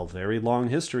creatures have a very long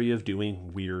history of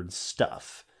doing weird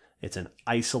stuff. It's an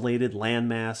isolated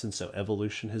landmass, and so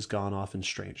evolution has gone off in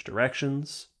strange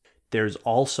directions. There's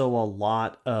also a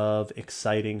lot of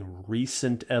exciting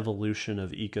recent evolution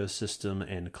of ecosystem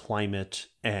and climate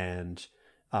and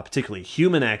particularly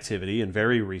human activity in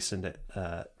very recent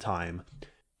time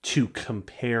to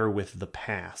compare with the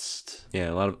past.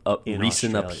 Yeah, a lot of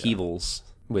recent Australia. upheavals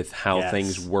with how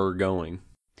things were going.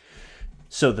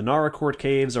 So the Naracoorte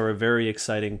Caves are a very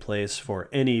exciting place for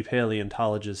any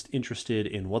paleontologist interested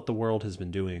in what the world has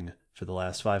been doing for the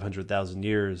last 500,000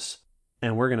 years.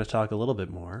 And we're going to talk a little bit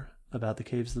more about the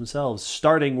caves themselves,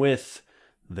 starting with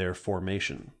their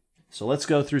formation. So let's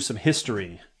go through some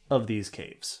history of these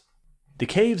caves. The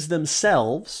caves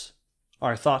themselves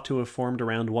are thought to have formed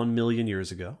around 1 million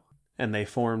years ago, and they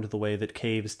formed the way that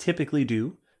caves typically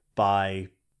do, by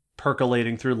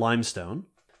percolating through limestone.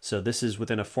 So this is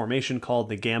within a formation called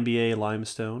the Gambier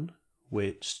limestone,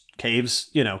 which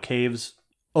caves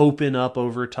open up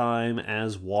over time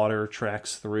as water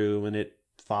tracks through, and it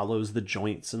follows the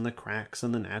joints and the cracks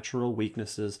and the natural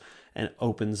weaknesses and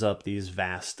opens up these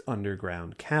vast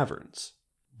underground caverns.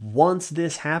 Once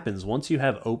this happens, once you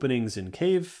have openings in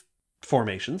cave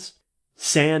formations,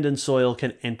 sand and soil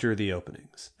can enter the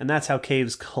openings. And that's how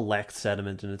caves collect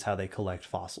sediment, and it's how they collect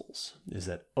fossils, is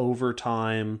that over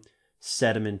time,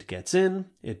 sediment gets in,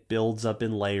 it builds up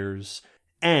in layers,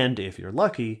 and if you're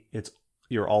lucky,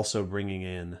 you're also bringing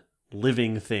in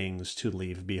living things to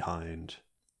leave behind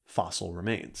fossil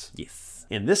remains. Yes.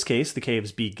 In this case, the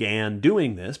caves began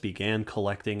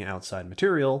collecting outside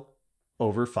material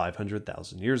over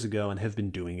 500,000 years ago and have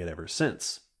been doing it ever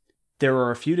since. There are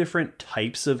a few different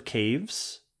types of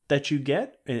caves that you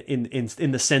get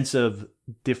in the sense of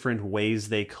different ways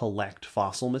they collect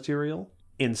fossil material.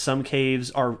 In some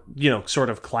caves are, sort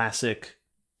of classic,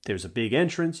 there's a big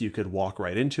entrance, you could walk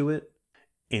right into it.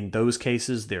 In those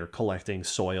cases, they're collecting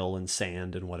soil and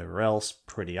sand and whatever else,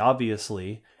 pretty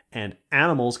obviously, and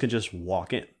animals can just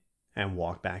walk in and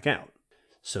walk back out.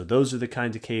 So those are the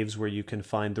kinds of caves where you can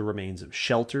find the remains of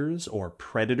shelters or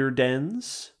predator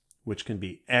dens, which can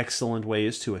be excellent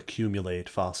ways to accumulate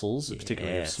fossils,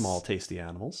 particularly of small, tasty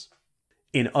animals.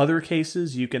 In other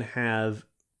cases, you can have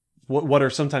what are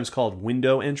sometimes called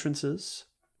window entrances,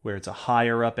 where it's a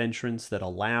higher up entrance that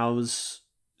allows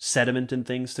sediment and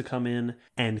things to come in,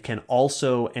 and can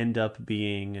also end up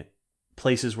being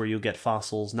places where you'll get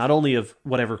fossils, not only of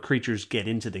whatever creatures get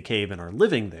into the cave and are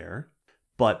living there,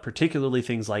 but particularly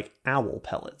things like owl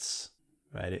pellets.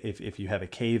 Right? If you have a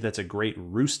cave that's a great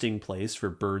roosting place for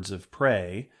birds of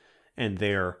prey, and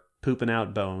they're pooping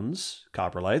out bones,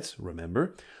 coprolites,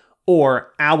 remember,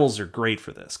 or owls are great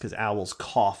for this because owls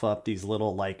cough up these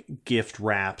little like gift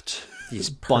wrapped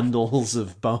bundles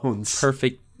of bones.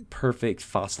 Perfect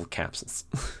fossil capsules.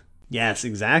 Yes,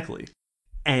 exactly.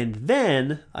 And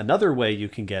then another way you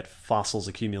can get fossils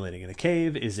accumulating in a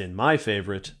cave is in my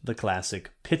favorite, the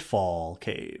classic pitfall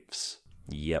caves.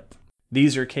 Yep.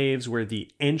 These are caves where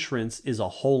the entrance is a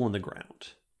hole in the ground,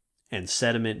 and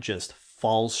sediment just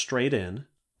falls straight in,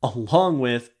 along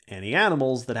with any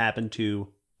animals that happen to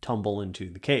tumble into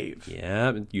the cave.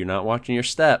 Yeah, you're not watching your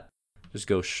step. Just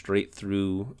go straight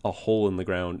through a hole in the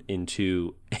ground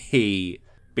into a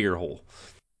bigger hole.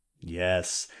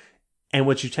 Yes. And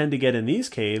what you tend to get in these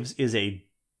caves is a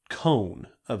cone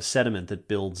of sediment that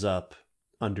builds up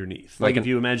underneath. Like if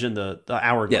you imagine the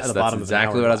hourglass yes, at the bottom of an hourglass.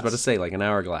 Exactly what I was about to say, like an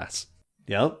hourglass.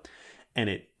 Yep. And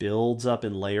it builds up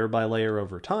in layer by layer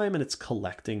over time, and it's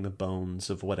collecting the bones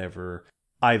of whatever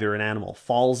either an animal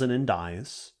falls in and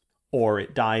dies, or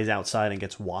it dies outside and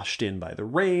gets washed in by the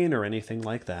rain or anything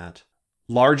like that.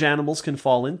 Large animals can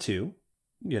fall in too.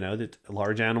 You know, that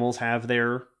large animals have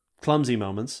their clumsy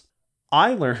moments.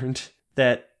 I learned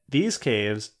that these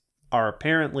caves are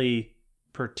apparently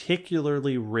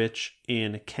particularly rich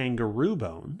in kangaroo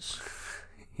bones.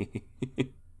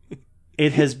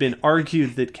 It has been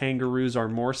argued that kangaroos are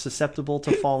more susceptible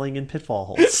to falling in pitfall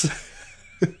holes.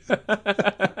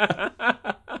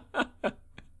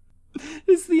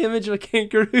 It's the image of a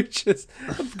kangaroo, just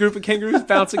a group of kangaroos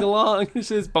bouncing along. It's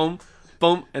just boom,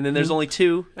 boom, and then there's only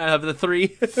two out of the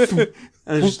three. And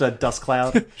there's just a dust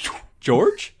cloud.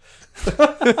 George?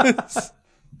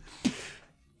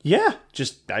 Yeah,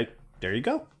 there you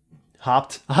go.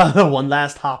 Hopped. One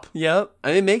last hop. Yep.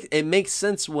 I mean, it makes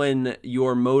sense when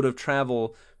your mode of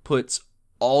travel puts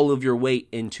all of your weight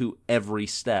into every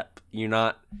step. You're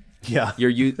not. Yeah.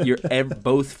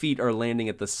 Both feet are landing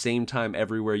at the same time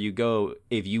everywhere you go.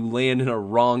 If you land in a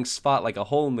wrong spot, like a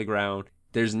hole in the ground,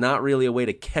 there's not really a way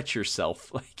to catch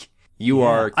yourself. Like you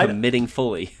are committing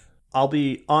fully. I'll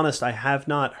be honest. I have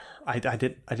not. I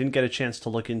didn't get a chance to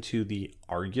look into the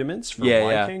arguments for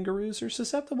why kangaroos are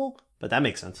susceptible, but that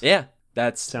makes sense. Yeah,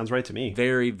 that sounds right to me.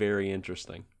 Very, very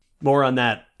interesting. More on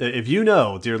that. If you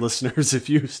know, dear listeners, if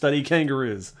you study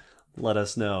kangaroos, let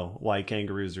us know why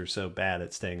kangaroos are so bad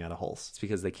at staying out of holes. It's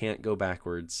because they can't go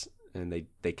backwards, and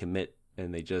they commit,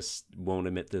 and they just won't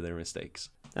admit to their mistakes.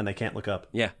 And they can't look up.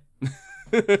 Yeah.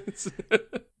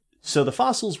 So the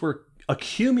fossils were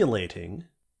accumulating...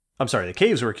 I'm sorry, the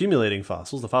caves were accumulating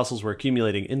fossils. The fossils were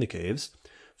accumulating in the caves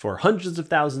for hundreds of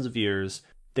thousands of years.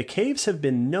 The caves have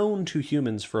been known to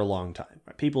humans for a long time.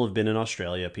 People have been in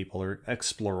Australia. People are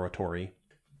exploratory.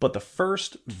 But the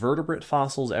first vertebrate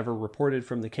fossils ever reported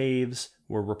from the caves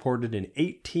were reported in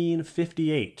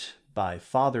 1858 by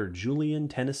Father Julian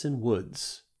Tennyson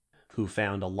Woods, who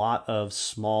found a lot of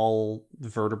small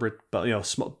vertebrate,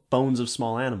 bones of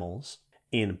small animals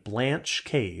in Blanche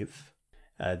Cave.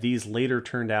 These later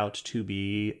turned out to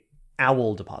be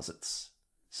owl deposits.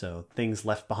 So things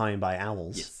left behind by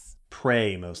owls. Yes.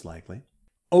 Prey, most likely.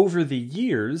 Over the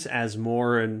years, as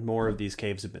more and more of these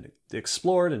caves have been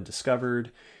explored and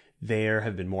discovered, there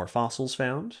have been more fossils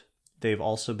found. They've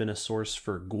also been a source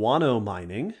for guano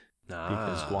mining,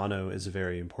 because guano is a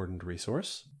very important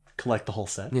resource. Collect the whole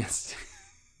set. Yes.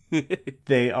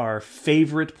 They are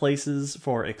favorite places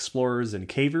for explorers and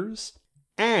cavers.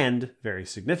 And, very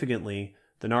significantly,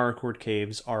 the Naracoorte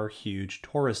caves are huge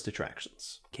tourist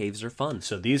attractions. Caves are fun.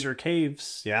 So these are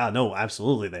caves. Yeah, no,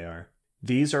 absolutely they are.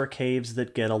 These are caves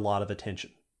that get a lot of attention,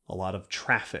 a lot of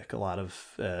traffic, a lot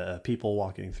of people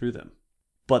walking through them.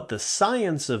 But the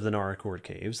science of the Naracoorte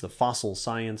caves, the fossil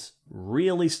science,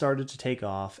 really started to take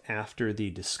off after the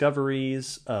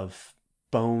discoveries of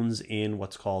bones in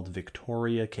what's called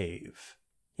Victoria Cave.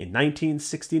 In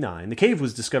 1969, the cave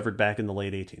was discovered back in the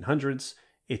late 1800s.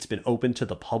 It's been open to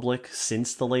the public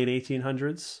since the late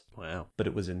 1800s. Wow. But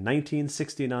it was in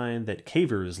 1969 that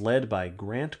cavers led by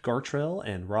Grant Gartrell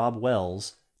and Rob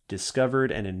Wells discovered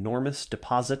an enormous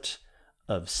deposit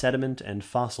of sediment and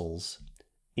fossils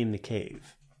in the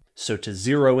cave. So to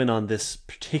zero in on this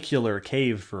particular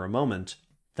cave for a moment,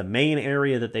 the main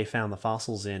area that they found the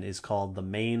fossils in is called the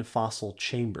main fossil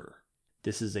chamber.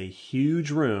 This is a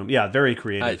huge room. Yeah, very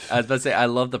creative. I was about to say, I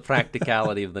love the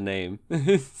practicality of the name.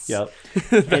 Yep.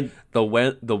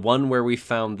 The one where we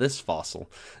found this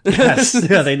fossil. Yes.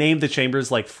 Yeah, they named the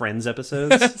chambers like Friends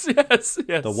episodes. Yes.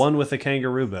 The one with the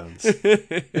kangaroo bones.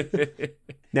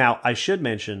 Now, I should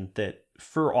mention that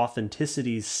for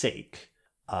authenticity's sake,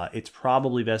 it's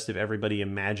probably best if everybody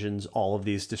imagines all of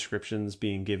these descriptions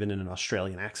being given in an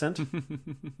Australian accent,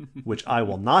 which I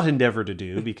will not endeavor to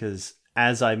do because,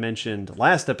 as I mentioned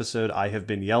last episode, I have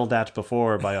been yelled at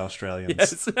before by Australians.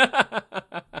 Yes.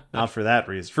 Not for that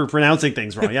reason. For pronouncing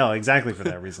things wrong. Yeah, exactly for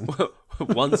that reason.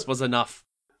 Once was enough.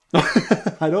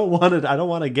 I don't want it. I don't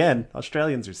want again.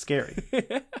 Australians are scary.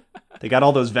 They got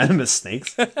all those venomous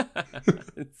snakes.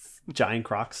 Giant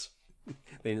crocs.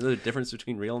 They know the difference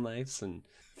between real knives and...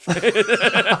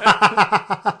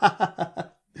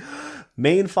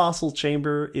 Main fossil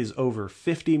chamber is over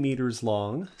 50 meters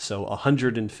long, so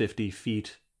 150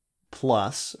 feet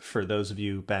plus for those of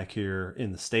you back here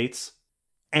in the States.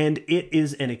 And it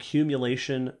is an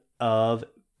accumulation of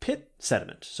pit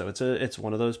sediment. So it's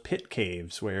one of those pit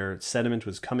caves where sediment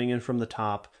was coming in from the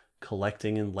top,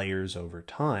 collecting in layers over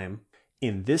time.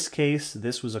 In this case,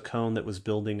 this was a cone that was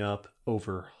building up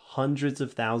over hundreds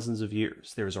of thousands of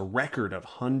years. There is a record of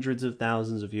hundreds of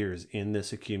thousands of years in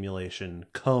this accumulation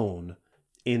cone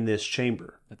in this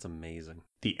chamber. That's amazing.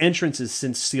 The entrance is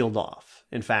since sealed off.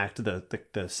 In fact,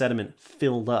 the sediment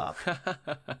filled up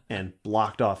and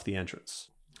blocked off the entrance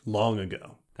long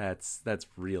ago. That's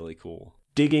really cool.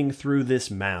 Digging through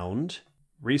this mound,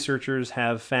 researchers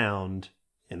have found,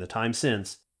 in the time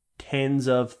since, tens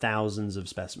of thousands of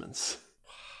specimens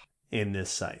in this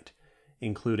site,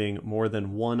 including more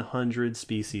than 100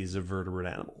 species of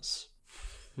vertebrate animals.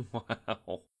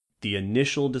 Wow. The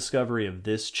initial discovery of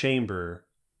this chamber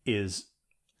is,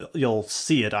 you'll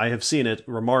see it, I have seen it,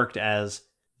 remarked as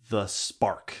the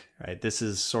spark, right? This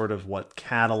is sort of what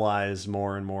catalyzed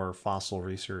more and more fossil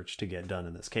research to get done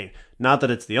in this cave. Not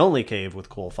that it's the only cave with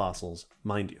cool fossils,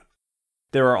 mind you.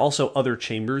 There are also other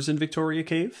chambers in Victoria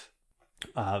Cave.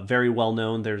 Very well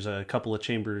known, there's a couple of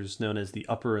chambers known as the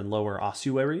upper and lower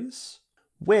ossuaries,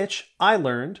 which I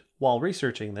learned while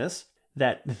researching this,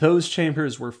 that those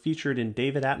chambers were featured in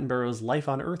David Attenborough's Life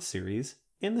on Earth series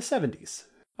in the 70s.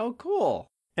 Oh, cool.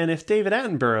 And if David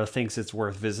Attenborough thinks it's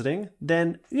worth visiting,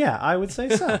 then yeah, I would say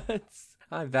so.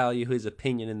 I value his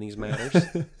opinion in these matters.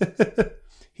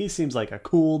 He seems like a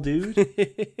cool dude.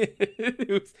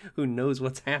 Who knows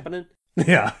what's happening?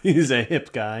 Yeah, he's a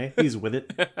hip guy. He's with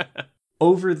it.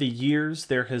 Over the years,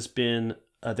 there has been...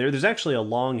 there's actually a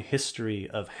long history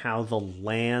of how the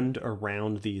land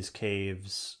around these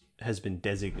caves has been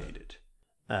designated.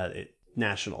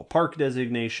 National park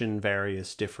designation,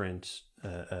 various different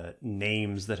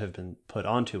names that have been put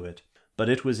onto it. But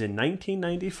it was in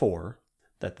 1994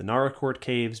 that the Naracoorte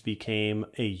Caves became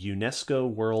a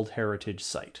UNESCO World Heritage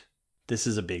Site. This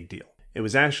is a big deal. It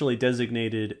was actually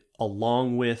designated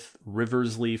along with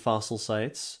Riversley fossil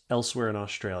sites elsewhere in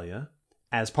Australia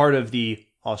as part of the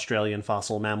Australian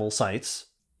Fossil Mammal Sites,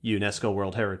 UNESCO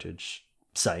World Heritage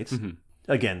Site. Mm-hmm.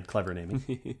 Again, clever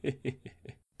naming.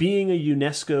 Being a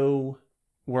UNESCO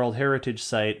World Heritage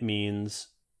Site means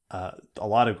a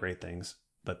lot of great things,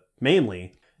 but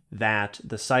mainly that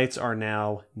the sites are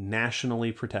now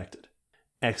nationally protected.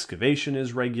 Excavation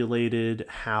is regulated.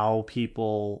 How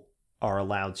people are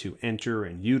allowed to enter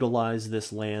and utilize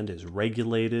this land is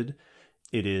regulated.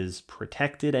 It is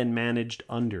protected and managed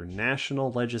under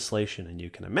national legislation, and you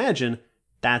can imagine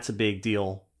that's a big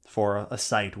deal for a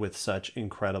site with such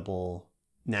incredible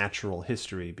natural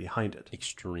history behind it.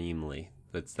 Extremely.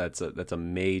 That's a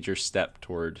major step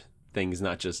toward things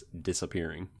not just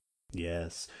disappearing.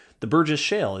 Yes. The Burgess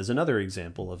Shale is another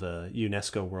example of a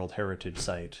UNESCO World Heritage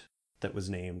Site that was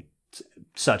named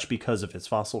such because of its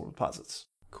fossil deposits.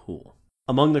 Cool.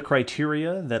 Among the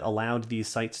criteria that allowed these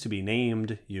sites to be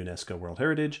named UNESCO World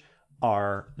Heritage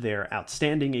are their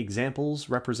outstanding examples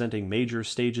representing major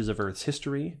stages of Earth's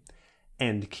history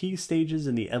and key stages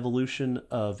in the evolution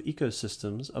of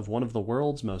ecosystems of one of the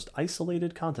world's most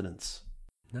isolated continents.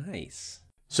 Nice.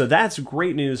 So that's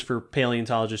great news for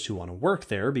paleontologists who want to work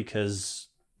there because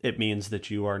it means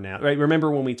that you are now... Right? Remember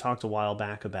when we talked a while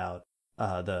back about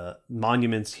the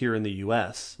monuments here in the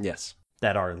U.S.? Yes.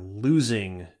 That are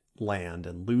losing land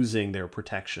and losing their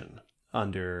protection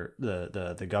under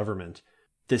the government.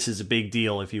 This is a big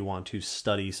deal if you want to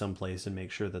study someplace and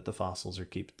make sure that the fossils are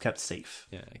kept safe.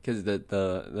 Yeah, because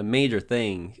the major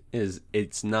thing is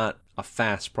it's not a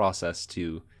fast process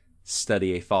to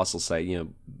study a fossil site. You know,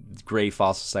 Gray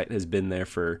Fossil Site has been there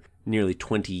for nearly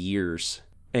 20 years,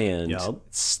 and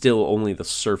still only the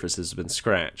surface has been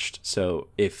scratched. So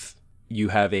if you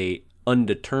have a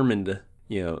undetermined,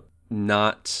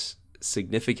 not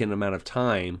significant amount of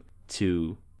time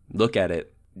to look at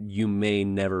it, you may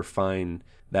never find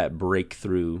that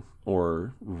breakthrough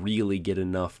or really get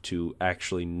enough to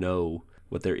actually know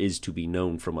what there is to be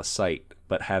known from a site.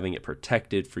 But having it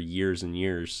protected for years and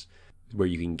years, where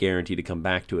you can guarantee to come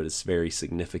back to it, is very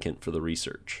significant for the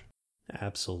research.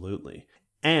 Absolutely.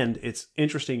 And it's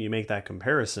interesting you make that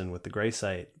comparison with the gray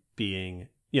site being,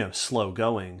 slow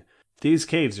going. These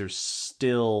caves are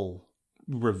still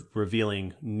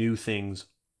revealing new things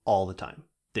all the time.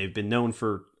 They've been known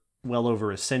for well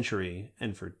over a century,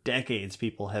 and for decades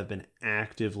people have been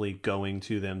actively going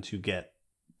to them to get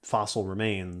fossil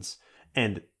remains.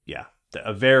 And yeah,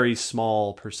 a very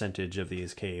small percentage of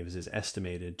these caves is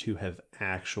estimated to have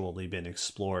actually been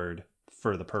explored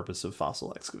for the purpose of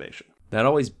fossil excavation. That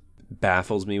always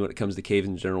baffles me when it comes to caves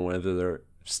in general. Whenever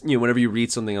whenever you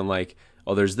read something on like,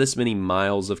 oh, there's this many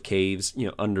miles of caves,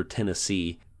 under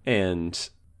Tennessee, and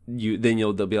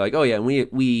they'll be like, oh yeah, and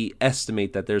we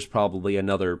estimate that there's probably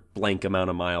another blank amount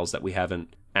of miles that we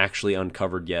haven't actually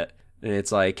uncovered yet. And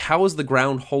it's like, how is the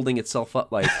ground holding itself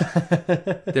up? Like,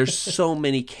 there's so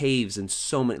many caves, and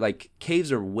so many, like,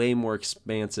 caves are way more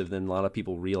expansive than a lot of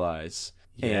people realize.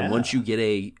 Yeah. And once you get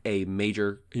a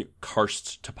major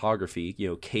karst topography,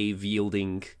 cave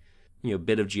yielding,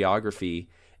 bit of geography,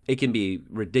 it can be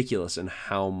ridiculous in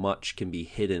how much can be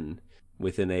hidden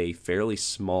within a fairly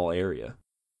small area.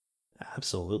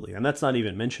 Absolutely. And that's not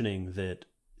even mentioning that,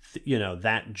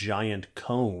 that giant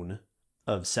cone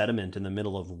of sediment in the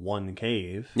middle of one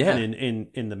cave. Yeah. And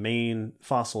in the main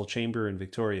fossil chamber in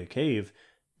Victoria Cave,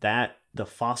 that the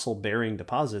fossil bearing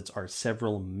deposits are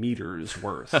several meters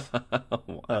worth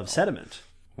Wow. of sediment.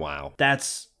 Wow.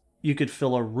 You could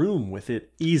fill a room with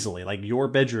it easily. Like your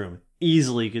bedroom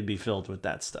easily could be filled with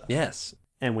that stuff. Yes.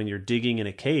 And when you're digging in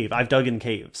a cave, I've dug in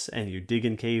caves, and you dig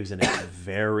in caves, and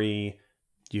it's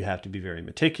you have to be very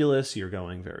meticulous. You're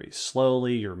going very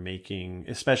slowly. You're making,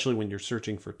 especially when you're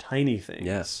searching for tiny things.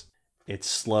 Yes. It's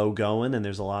slow going, and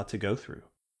there's a lot to go through.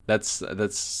 That's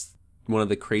one of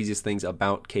the craziest things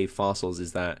about cave fossils,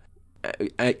 is that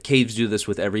caves do this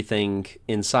with everything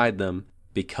inside them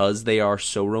because they are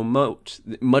so remote,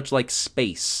 much like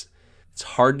space. It's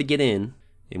hard to get in,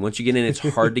 and once you get in, it's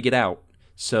hard to get out.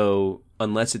 So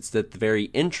unless it's at the very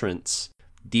entrance,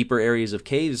 deeper areas of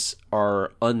caves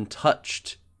are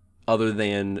untouched other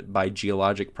than by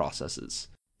geologic processes.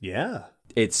 Yeah.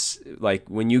 It's like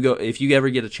when you go, if you ever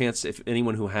get a chance, if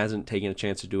anyone who hasn't taken a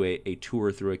chance to do a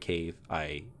tour through a cave,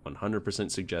 I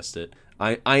 100% suggest it.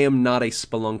 I am not a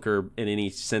spelunker in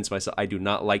any sense myself. I do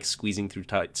not like squeezing through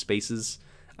tight spaces.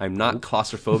 I'm not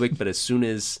claustrophobic, but as soon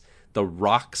as the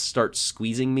rocks start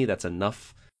squeezing me, that's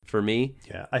enough for me.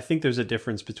 Yeah, I think there's a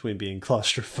difference between being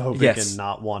claustrophobic and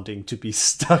not wanting to be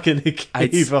stuck in a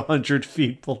cave 100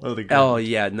 feet below the ground. Oh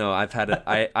yeah, no,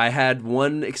 I had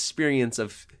one experience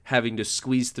of having to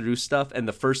squeeze through stuff, and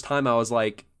the first time I was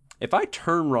like, if I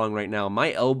turn wrong right now,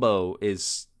 my elbow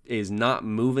is not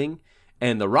moving,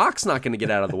 and the rock's not going to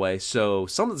get out of the way, so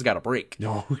something's got to break.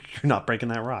 No, you're not breaking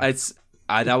that rock.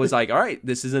 I was like, all right,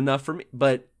 this is enough for me,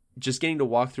 but just getting to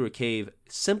walk through a cave,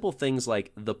 simple things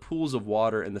like the pools of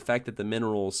water and the fact that the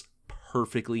minerals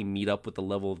perfectly meet up with the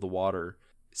level of the water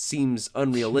seems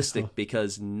unrealistic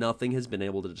because nothing has been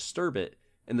able to disturb it.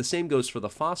 And the same goes for the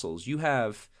fossils. You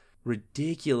have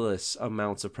ridiculous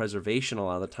amounts of preservation a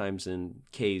lot of the times in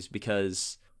caves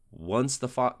because once the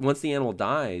animal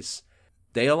dies,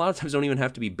 they a lot of times don't even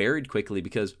have to be buried quickly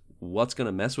because what's going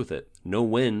to mess with it? No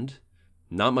wind,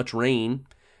 not much rain,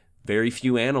 very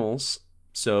few animals.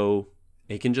 So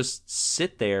it can just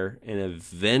sit there and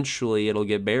eventually it'll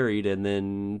get buried and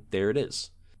then there it is.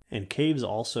 And caves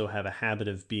also have a habit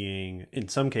of being, in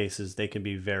some cases, they can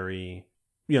be very,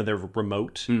 they're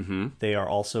remote. Mm-hmm. They are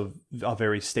also a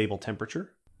very stable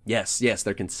temperature. Yes,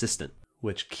 they're consistent.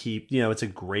 Which it's a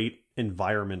great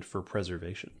environment for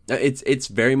preservation. It's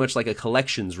very much like a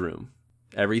collections room.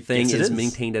 Everything is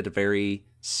maintained at very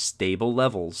stable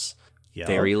levels. Yep.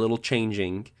 Very little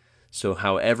changing. So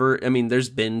however, there's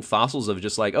been fossils of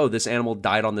just like, oh, this animal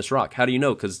died on this rock. How do you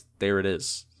know? Because there it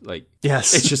is. Like,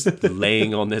 yes, it's just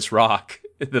laying on this rock.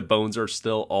 The bones are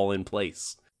still all in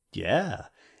place. Yeah.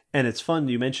 And it's fun.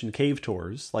 You mentioned cave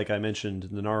tours. Like I mentioned,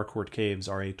 the Naracoorte caves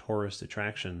are a tourist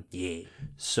attraction. Yeah.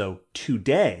 So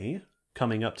today,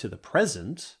 coming up to the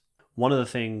present, among the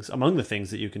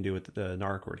things that you can do with the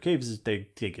Naracoorte caves is they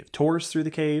give tours through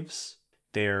the caves.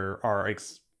 There are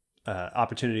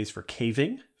opportunities for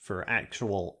caving, for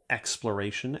actual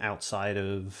exploration outside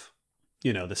of,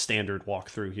 the standard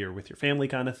walkthrough here with your family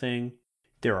kind of thing.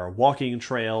 There are walking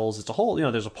trails. It's a whole,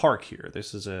 there's a park here.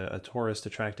 This is a tourist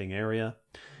attracting area.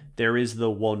 There is the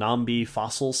Wonambi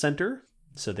Fossil Center.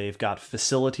 So they've got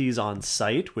facilities on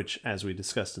site, which, as we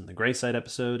discussed in the Gray Site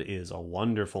episode, is a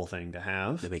wonderful thing to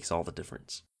have. It makes all the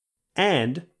difference.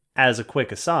 And, as a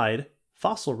quick aside,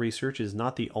 fossil research is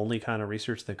not the only kind of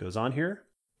research that goes on here.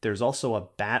 There's also a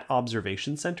bat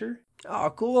observation center.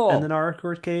 Oh, cool. In the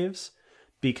Naracoorte Caves.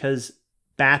 Because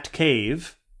Bat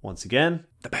Cave, once again...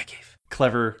 The Bat Cave.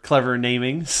 Clever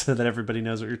naming so that everybody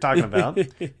knows what you're talking about.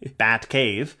 Bat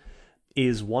Cave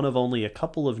is one of only a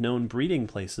couple of known breeding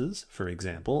places, for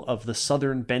example, of the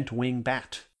southern bent-wing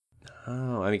bat.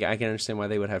 Oh, I mean, I can understand why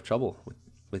they would have trouble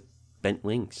with bent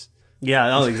wings.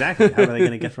 Yeah, oh, exactly. How are they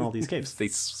going to get from all these caves? They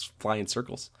fly in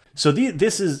circles. So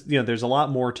this is, there's a lot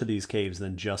more to these caves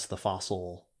than just the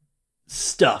fossil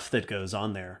stuff that goes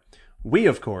on there. We,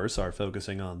 of course, are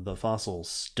focusing on the fossil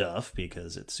stuff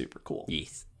because it's super cool.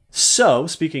 Yes. So,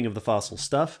 speaking of the fossil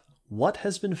stuff, what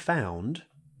has been found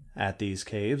at these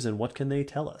caves, and what can they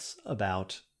tell us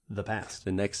about the past?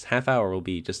 The next half hour will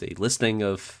be just a listing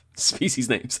of species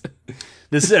names.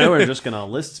 We're just going to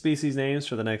list species names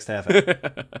for the next half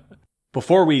hour.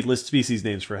 Before we list species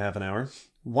names for half an hour,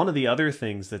 one of the other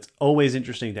things that's always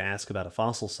interesting to ask about a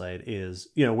fossil site is,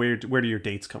 where do your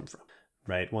dates come from,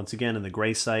 right? Once again, in the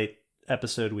Gray Site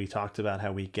episode, we talked about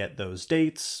how we get those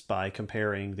dates by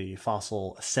comparing the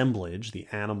fossil assemblage, the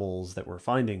animals that we're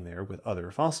finding there, with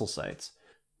other fossil sites.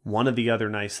 One of the other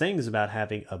nice things about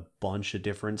having a bunch of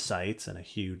different sites and a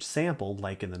huge sample,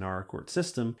 like in the Naracoorte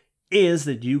system, is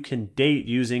that you can date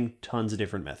using tons of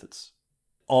different methods.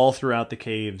 All throughout the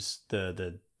caves,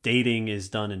 the dating is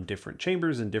done in different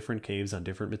chambers and different caves on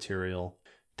different material.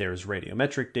 There's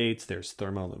radiometric dates, there's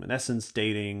thermoluminescence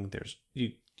dating, there's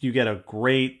you get a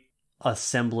great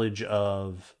assemblage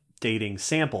of dating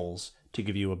samples to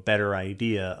give you a better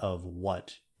idea of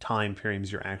what time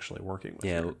frames you're actually working with.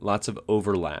 Yeah, lots of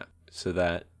overlap so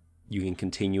that you can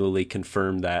continually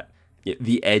confirm that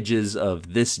the edges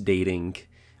of this dating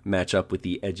match up with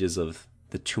the edges of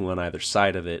the two on either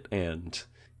side of it and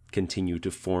continue to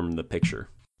form the picture.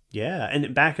 Yeah,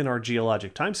 and back in our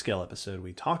geologic timescale episode,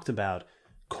 we talked about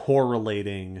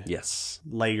correlating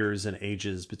layers and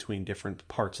ages between different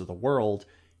parts of the world.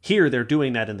 Here, they're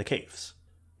doing that in the caves,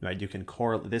 right? You can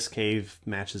correlate, this cave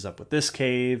matches up with this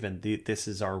cave, and this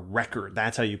is our record.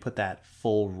 That's how you put that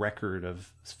full record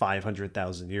of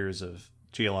 500,000 years of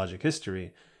geologic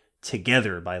history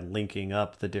together, by linking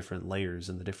up the different layers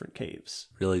in the different caves.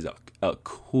 Really a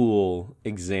cool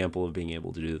example of being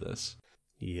able to do this.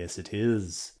 Yes, it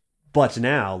is. But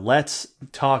now, let's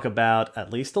talk about,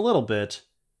 at least a little bit,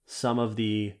 some of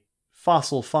the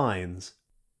fossil finds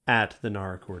at the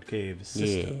Naracoorte Caves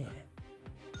system. Yeah.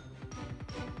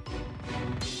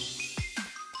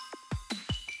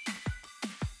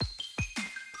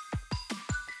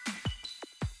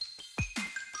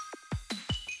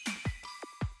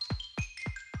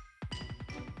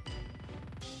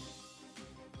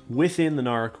 Within the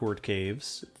Naracoorte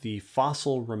Caves, the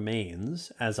fossil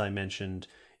remains, as I mentioned,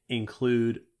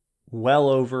 include well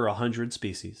over 100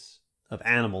 species of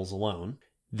animals alone.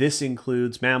 This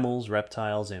includes mammals,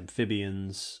 reptiles,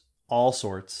 amphibians, all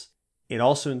sorts. It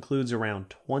also includes around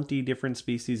 20 different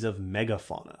species of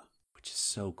megafauna. Which is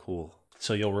so cool.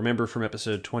 So you'll remember from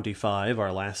episode 25,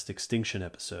 our last extinction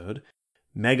episode,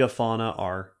 megafauna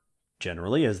are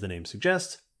generally, as the name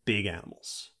suggests, big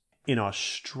animals. In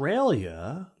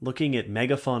Australia, looking at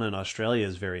megafauna in Australia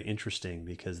is very interesting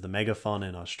because the megafauna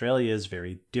in Australia is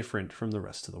very different from the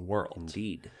rest of the world.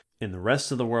 Indeed. In the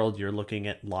rest of the world, you're looking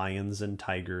at lions and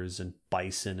tigers and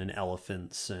bison and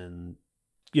elephants and,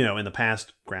 in the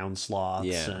past, ground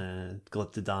sloths and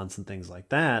glyptodons and things like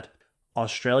that.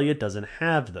 Australia doesn't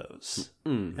have those.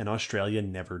 And Australia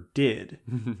never did.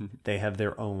 They have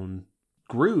their own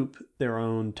group, their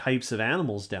own types of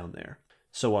animals down there.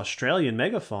 So Australian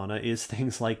megafauna is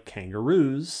things like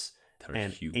kangaroos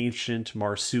and huge. Ancient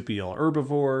marsupial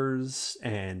herbivores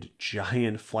and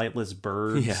giant flightless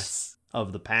birds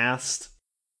of the past.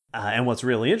 And what's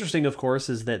really interesting, of course,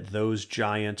 is that those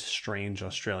giant, strange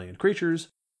Australian creatures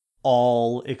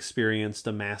all experienced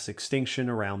a mass extinction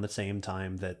around the same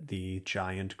time that the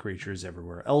giant creatures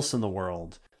everywhere else in the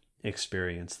world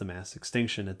experienced the mass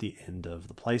extinction at the end of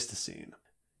the Pleistocene.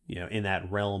 In that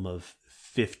realm of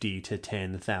 50 to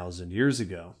 10,000 years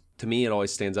ago. To me, it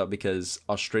always stands out because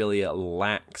Australia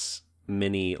lacks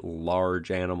many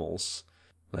large animals.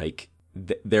 Like,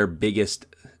 their biggest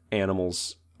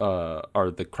animals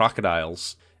are the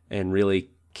crocodiles, and really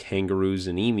kangaroos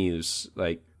and emus.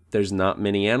 Like, there's not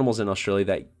many animals in Australia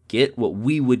that get what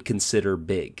we would consider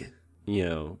big.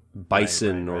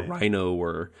 Bison or rhino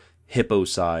or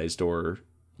hippo-sized or,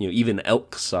 even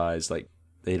elk-sized. Like,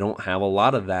 they don't have a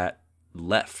lot of that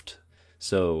left.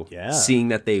 So Yeah. seeing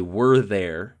that they were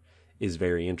there is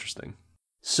very interesting.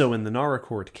 So in the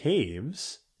Naracoorte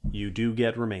caves, you do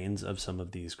get remains of some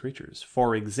of these creatures.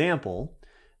 For example,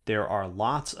 there are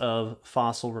lots of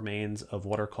fossil remains of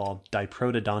what are called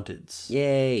diprotodontids.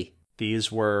 Yay!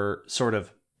 These were sort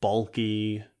of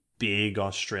bulky, big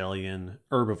Australian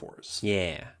herbivores.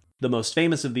 Yeah. The most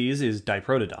famous of these is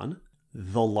Diprotodon,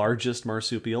 the largest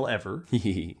marsupial ever.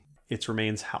 Its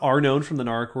remains are known from the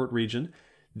Naracoorte region.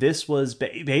 This was,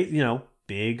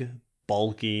 big,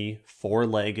 bulky,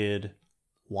 four-legged,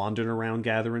 wandered around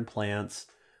gathering plants,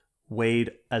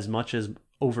 weighed as much as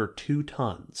over 2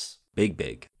 tons.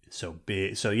 Big. So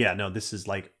big. So yeah, no, this is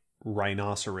like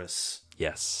rhinoceros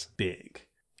Yes. big.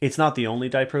 It's not the only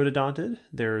diprotodontid.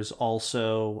 There's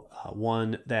also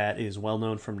one that is well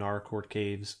known from Naracoorte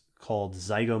caves called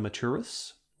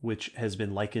Zygomaturus, which has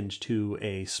been likened to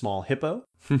a small hippo.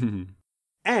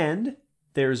 And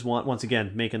there's one, once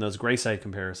again, making those gray side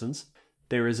comparisons.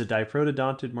 There is a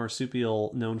diprotodontid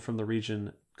marsupial known from the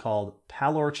region called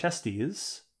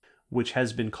Palorchestes, which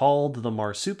has been called the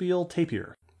marsupial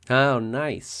tapir. Oh,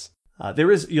 nice.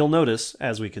 You'll notice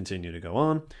as we continue to go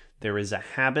on, there is a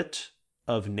habit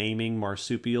of naming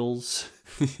marsupials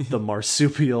the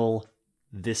marsupial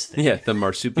this thing. Yeah, the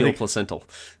marsupial placental.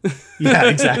 Yeah,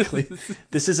 exactly.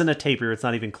 This isn't a tapir. It's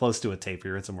not even close to a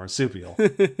tapir. It's a marsupial.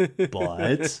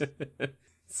 But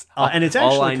and it's actually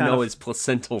all I know is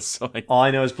placental. All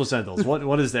I know is placentals.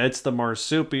 What is that? It's the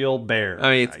marsupial bear.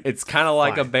 I mean, it's kind of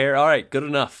like a bear. All right, good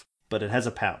enough. But it has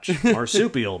a pouch.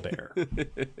 Marsupial bear.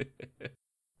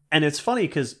 And it's funny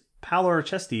because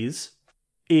Palorchestes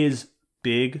is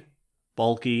big,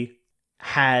 bulky,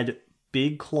 had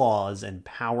big claws and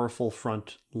powerful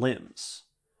front limbs,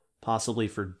 possibly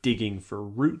for digging for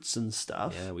roots and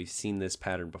stuff. Yeah, we've seen this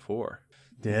pattern before.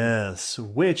 Yes,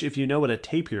 which, if you know what a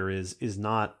tapir is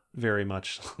not very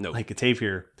much like a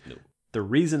tapir. No. The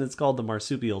reason it's called the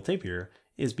marsupial tapir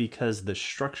is because the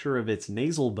structure of its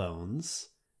nasal bones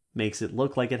makes it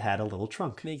look like it had a little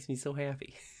trunk. Makes me so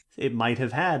happy. It might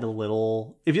have had a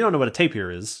little... If you don't know what a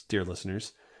tapir is, dear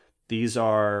listeners, these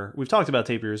are... We've talked about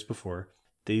tapirs before.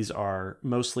 These are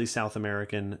mostly South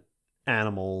American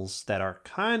animals that are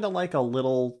kind of like a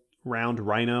little round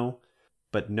rhino,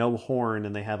 but no horn,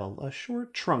 and they have a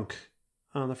short trunk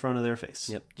on the front of their face.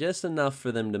 Yep, just enough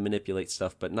for them to manipulate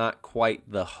stuff, but not quite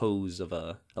the hose of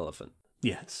a elephant.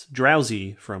 Yes.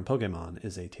 Drowsy from Pokemon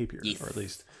is a tapir, Yes. or at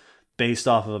least based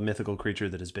off of a mythical creature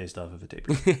that is based off of a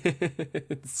tapir.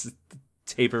 It's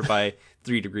tapir by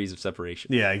 3 degrees of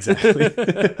separation. Yeah,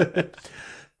 exactly.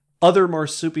 Other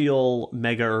marsupial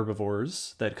mega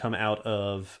herbivores that come out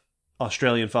of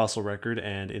Australian fossil record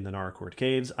and in the Naracoorte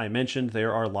caves, I mentioned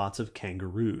there are lots of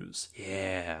kangaroos.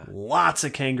 Yeah. Lots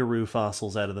of kangaroo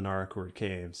fossils out of the Naracoorte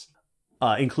caves,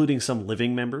 including some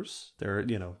living members. They're,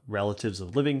 relatives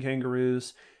of living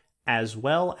kangaroos, as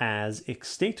well as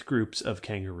extinct groups of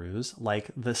kangaroos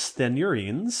like the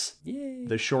Stenurians, Yay.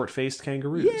 the short-faced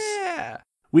kangaroos. Yeah.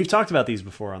 We've talked about these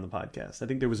before on the podcast. I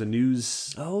think there was a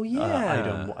news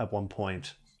item at one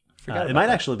point. Forgot it might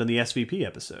actually have been the SVP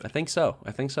episode. I think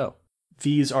so.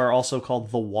 These are also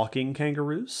called the walking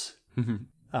kangaroos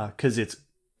because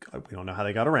we don't know how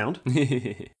they got around,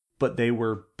 but they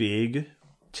were big,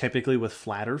 typically with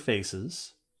flatter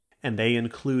faces, and they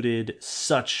included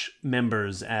such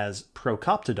members as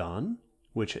Procoptodon,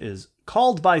 which is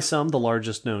called by some the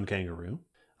largest known kangaroo.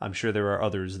 I'm sure there are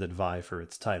others that vie for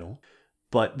its title.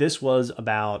 But this was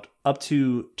about up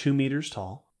to 2 meters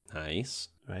tall. Nice.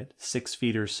 Right? 6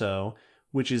 feet or so,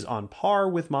 which is on par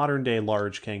with modern day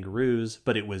large kangaroos,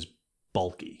 but it was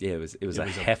bulky. Yeah, it was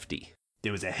hefty.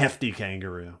 It was a hefty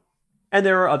kangaroo. And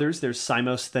there are others. There's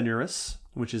Simosthenurus,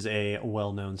 which is a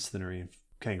well-known Stenurian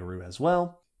kangaroo as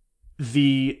well.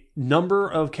 The number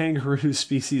of kangaroo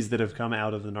species that have come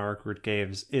out of the Naracoorte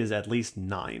caves is at least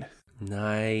 9.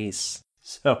 Nice.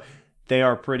 So they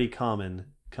are pretty common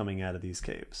coming out of these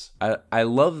caves. I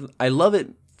love it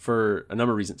for a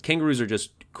number of reasons. Kangaroos are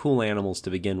just cool animals to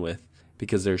begin with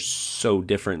because they're so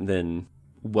different than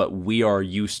what we are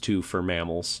used to for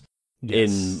mammals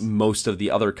in most of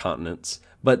the other continents.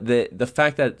 But the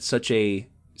fact that such a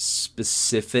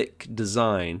specific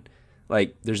design,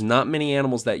 like there's not many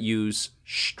animals that use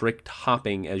strict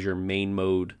hopping as your main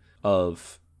mode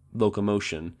of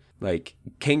locomotion. Like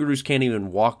kangaroos can't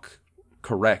even walk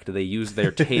correct. They use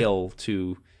their tail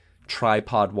to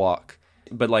tripod walk,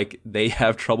 but like they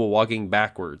have trouble walking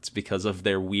backwards because of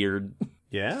their weird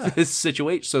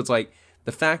situation. So it's like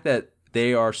the fact that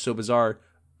they are so bizarre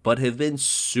but have been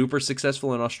super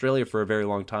successful in Australia for a very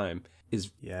long time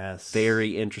is Yes.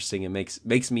 very interesting. It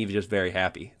makes me just very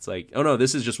happy. It's like, oh no,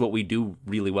 this is just what we do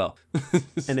really well.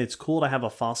 And it's cool to have a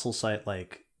fossil site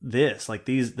like this,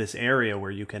 this area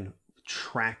where you can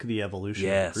track the evolution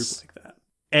of a group Yes. like that.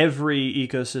 Every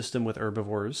ecosystem with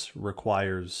herbivores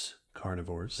requires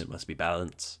carnivores. It must be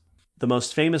balance. The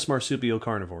most famous marsupial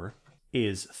carnivore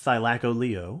is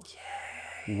Thylacoleo,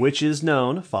 which is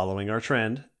known, following our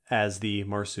trend, as the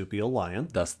marsupial lion.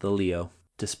 Thus the Leo.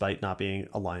 Despite not being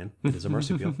a lion, it is a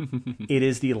marsupial. It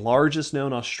is the largest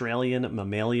known Australian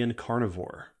mammalian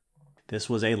carnivore. This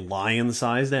was a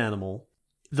lion-sized animal.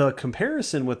 The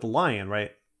comparison with the lion,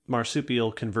 right?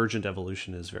 Marsupial convergent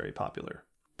evolution is very popular.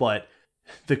 But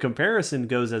the comparison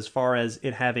goes as far as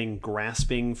it having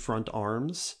grasping front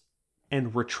arms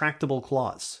and retractable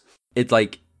claws. It's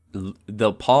like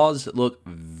the paws look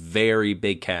very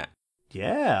big cat.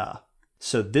 Yeah.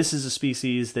 So this is a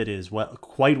species that is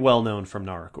quite well known from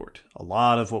Naracoorte. A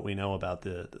lot of what we know about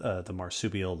the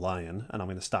marsupial lion, and I'm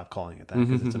going to stop calling it that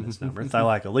because it's a misnomer,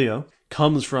 Thylacoleo,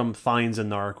 comes from finds in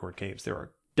Naracoorte caves. There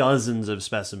are dozens of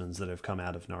specimens that have come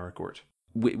out of Naracoorte.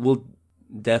 We'll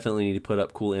definitely need to put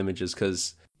up cool images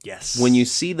because yes, when you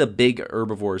see the big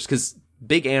herbivores, because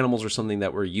big animals are something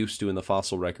that we're used to in the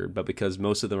fossil record, but because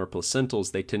most of them are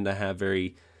placentals, they tend to have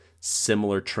very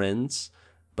similar trends.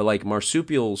 But like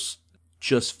marsupials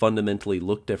just fundamentally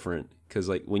look different because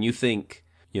like when you think,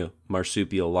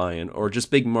 marsupial lion or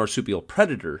just big marsupial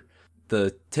predator,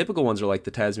 the typical ones are like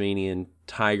the Tasmanian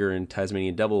tiger and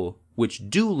Tasmanian devil, which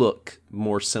do look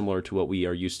more similar to what we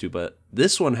are used to. But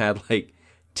this one had like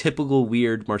typical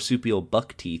weird marsupial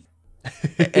buck teeth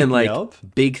and like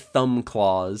big thumb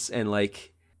claws, and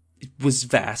like it was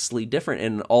vastly different.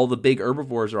 And all the big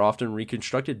herbivores are often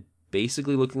reconstructed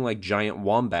basically looking like giant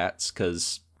wombats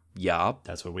because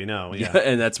that's what we know. Yeah,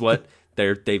 and that's what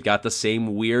they've got the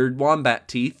same weird wombat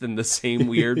teeth and the same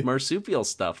weird marsupial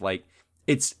stuff. Like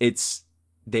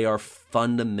they are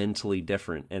fundamentally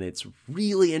different, and it's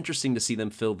really interesting to see them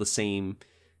fill the same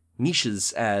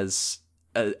niches as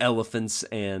elephants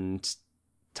and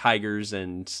tigers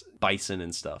and bison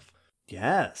and stuff.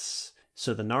 Yes.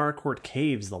 So the Naracoorte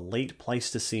caves, the late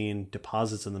Pleistocene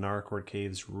deposits in the Naracoorte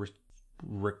caves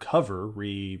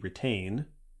retain,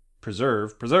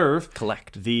 preserve,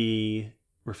 collect,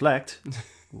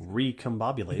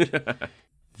 recombobulate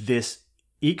this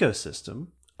ecosystem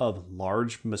of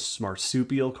large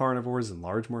marsupial carnivores and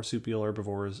large marsupial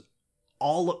herbivores,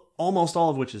 almost all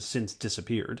of which has since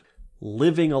disappeared,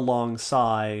 living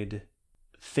alongside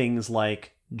things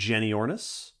like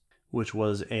Geniornis, which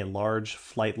was a large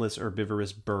flightless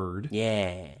herbivorous bird.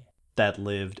 Yeah. That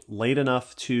lived late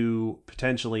enough to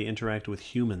potentially interact with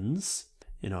humans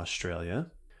in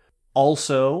Australia.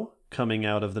 Also, coming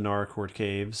out of the Naracoorte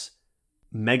caves,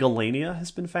 Megalania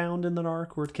has been found in the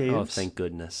Naracoorte caves. Oh, thank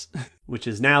goodness. Which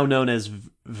is now known as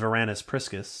Varanus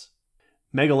priscus.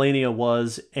 Megalania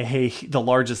was the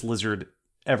largest lizard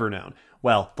ever known.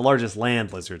 Well, the largest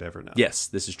land lizard ever known. Yes,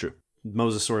 this is true.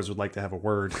 Mosasaurs would like to have a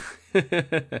word.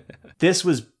 This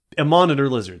was a monitor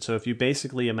lizard. So if you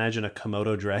basically imagine a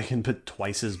Komodo dragon but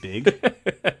twice as big,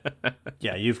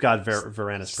 yeah, you've got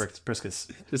Varanus priscus.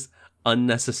 Just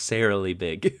unnecessarily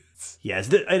big.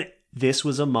 Yes, this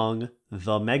was among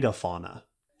the megafauna.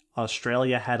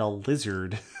 Australia had a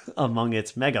lizard among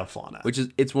its megafauna.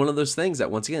 It's one of those things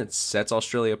that, once again, sets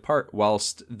Australia apart,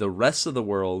 whilst the rest of the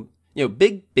world,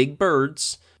 big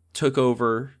birds took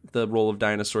over the role of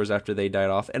dinosaurs after they died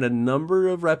off, and a number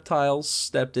of reptiles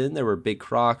stepped in. There were big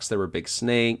crocs, there were big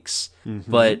snakes,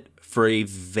 but for a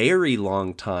very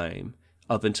long time,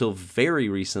 up until very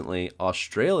recently,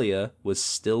 Australia was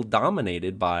still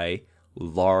dominated by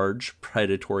large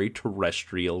predatory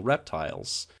terrestrial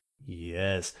reptiles.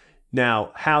 Yes.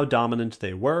 Now, how dominant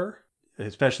they were,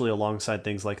 especially alongside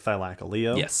things like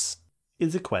Thylacoleo, yes,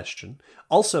 is a question.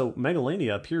 Also,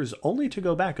 Megalania appears only to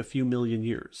go back a few million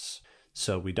years.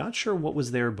 So we're not sure what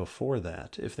was there before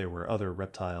that, if there were other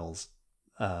reptiles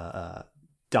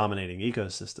dominating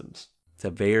ecosystems. It's a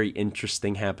very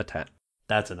interesting habitat.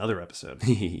 That's another episode.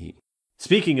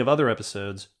 Speaking of other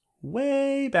episodes,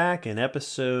 way back in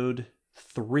episode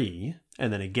 3,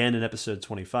 and then again in episode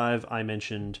 25, I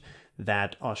mentioned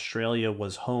that Australia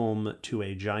was home to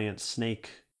a giant snake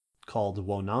called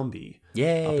Wonambi.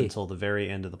 Yay! Up until the very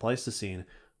end of the Pleistocene.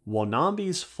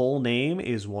 Wonambi's full name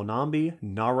is Wonambi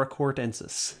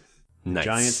naracoortensis. Nice.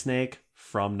 Giant snake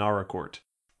from Naracoorte.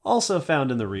 Also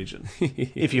found in the region.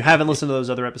 If you haven't listened to those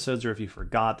other episodes, or if you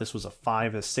forgot, this was a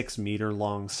 5 to 6 meter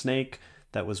long snake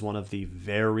that was one of the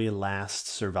very last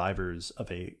survivors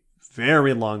of a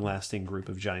very long lasting group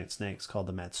of giant snakes called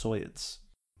the Matsoids.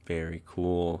 Very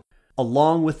cool.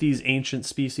 Along with these ancient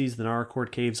species, the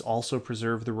Naracoorte caves also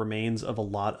preserve the remains of a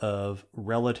lot of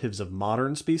relatives of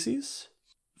modern species.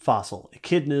 Fossil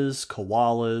echidnas,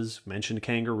 koalas, mentioned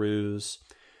kangaroos.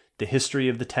 The history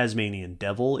of the Tasmanian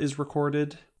devil is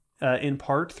recorded in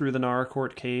part through the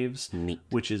Naracoorte caves, Neat.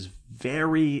 which is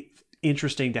very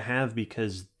interesting to have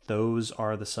because those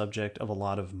are the subject of a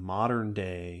lot of modern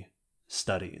day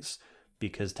studies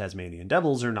because Tasmanian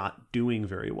devils are not doing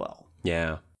very well.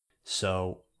 Yeah.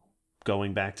 So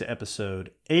going back to episode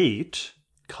 8,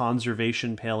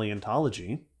 conservation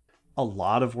paleontology, a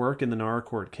lot of work in the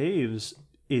Naracoorte caves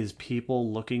is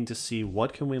people looking to see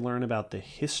what can we learn about the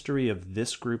history of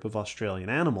this group of Australian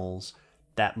animals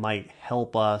that might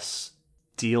help us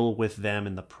deal with them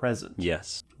in the present.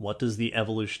 Yes. What does the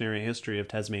evolutionary history of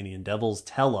Tasmanian devils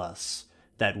tell us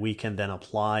that we can then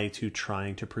apply to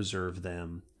trying to preserve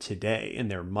them today in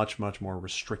their much, much more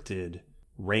restricted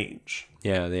range?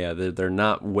 Yeah, they're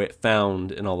not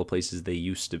found in all the places they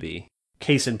used to be.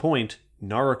 Case in point,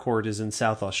 Naracoorte is in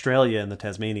South Australia and the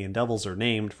Tasmanian devils are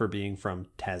named for being from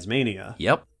Tasmania.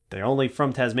 Yep. They're only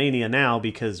from Tasmania now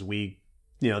because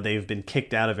they've been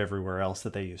kicked out of everywhere else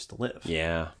that they used to live.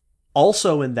 Yeah.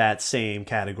 Also in that same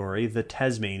category, the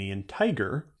Tasmanian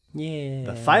tiger. Yeah.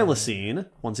 The thylacine,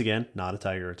 once again, not a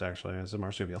tiger, it's a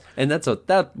marsupial. And that's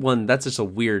just a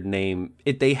weird name.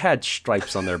 They had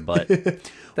stripes on their butt. That's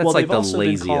well, like the also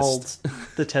laziest. Been called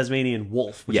the Tasmanian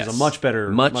wolf, which is a much better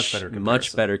comparison.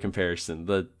 Much better comparison.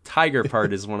 The tiger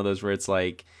part is one of those where it's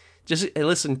like, just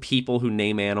listen, people who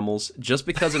name animals, just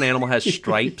because an animal has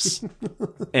stripes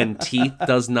and teeth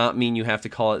does not mean you have to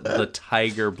call it the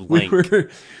tiger blank.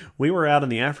 We were out in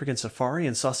the African safari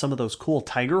and saw some of those cool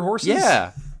tiger horses.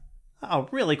 Yeah. Oh,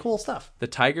 really cool stuff. The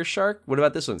tiger shark? What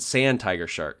about this one? Sand tiger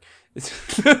shark.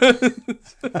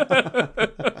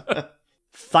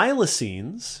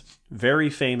 Thylacines, very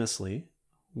famously,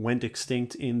 went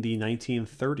extinct in the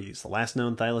 1930s. The last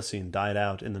known thylacine died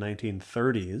out in the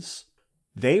 1930s.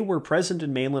 They were present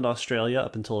in mainland Australia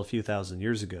up until a few thousand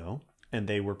years ago, and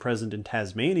they were present in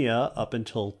Tasmania up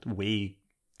until we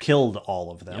killed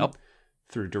all of them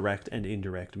through direct and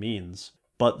indirect means.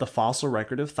 But the fossil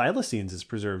record of thylacines is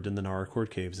preserved in the Naracoorte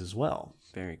caves as well.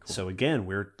 Very cool. So again,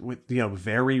 we're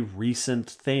very recent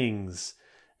things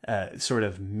sort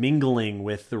of mingling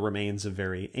with the remains of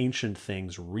very ancient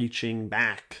things reaching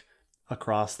back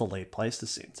across the late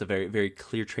Pleistocene. It's a very, very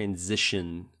clear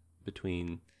transition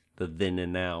between the then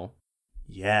and now.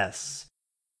 Yes.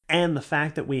 And the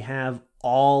fact that we have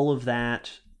all of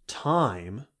that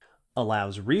time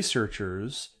allows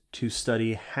researchers to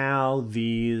study how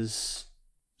these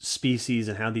species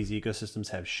and how these ecosystems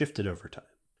have shifted over time.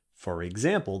 For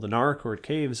example, the Naracoorte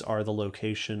caves are the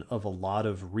location of a lot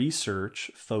of research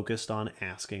focused on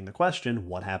asking the question,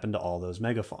 what happened to all those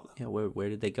megafauna? Yeah, where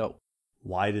did they go?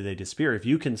 Why did they disappear? If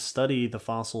you can study the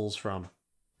fossils from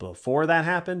before that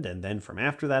happened and then from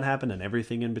after that happened and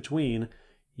everything in between,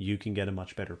 you can get a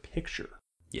much better picture.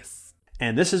 Yes.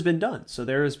 And this has been done. So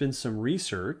there has been some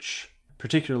research,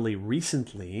 particularly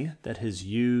recently, that has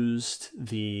used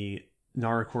the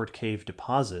Naracoorte cave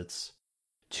deposits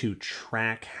to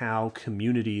track how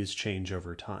communities change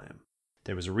over time.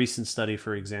 There was a recent study,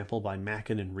 for example, by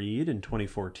Mackin and Reed in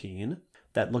 2014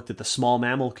 that looked at the small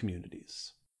mammal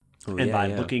communities.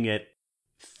 Looking at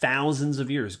thousands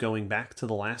of years going back to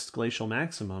the last glacial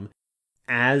maximum,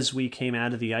 as we came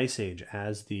out of the Ice Age,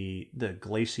 as the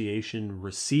glaciation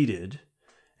receded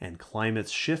and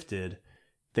climates shifted,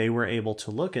 they were able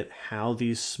to look at how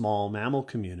these small mammal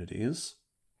communities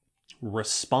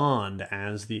respond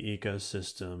as the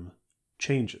ecosystem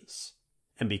changes.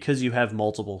 And because you have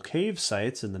multiple cave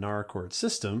sites in the Naracoorte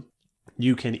system,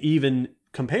 you can even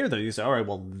compare them. You say, all right,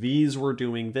 well, these were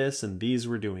doing this and these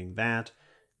were doing that.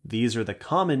 These are the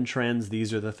common trends.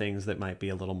 These are the things that might be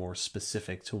a little more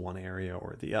specific to one area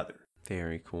or the other.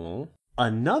 Very cool.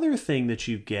 Another thing that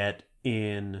you get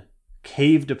in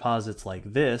cave deposits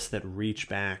like this that reach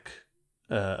back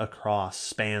across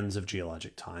spans of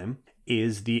geologic time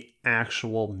is the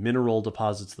actual mineral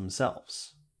deposits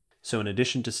themselves. So in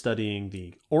addition to studying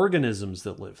the organisms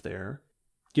that live there,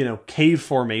 cave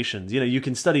formations, you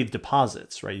can study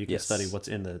deposits, right? You can study what's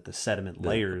in the sediment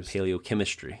layers.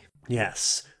 Paleochemistry.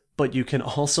 Yes. But you can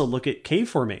also look at cave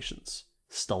formations,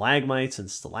 stalagmites and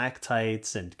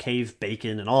stalactites and cave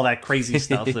bacon and all that crazy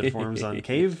stuff that forms on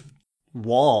cave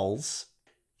walls.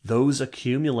 Those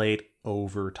accumulate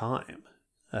over time.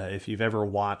 If you've ever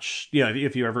watched,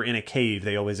 if you're ever in a cave,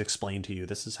 they always explain to you,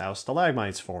 this is how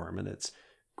stalagmites form. And it's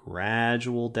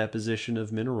gradual deposition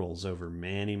of minerals over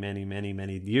many, many, many,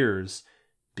 many years,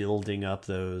 building up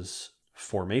those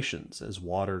formations as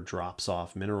water drops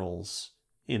off minerals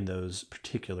in those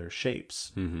particular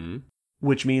shapes. Mm-hmm.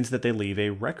 Which means that they leave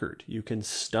a record. You can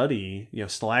study,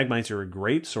 stalagmites are a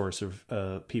great source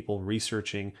of people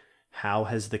researching how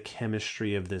has the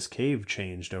chemistry of this cave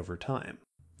changed over time.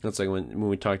 That's like when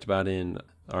we talked about in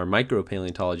our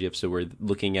micropaleontology episode, we're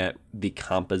looking at the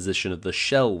composition of the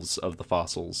shells of the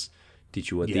fossils. Teach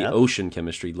you what the ocean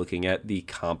chemistry, looking at the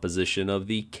composition of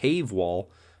the cave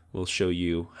wall, will show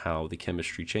you how the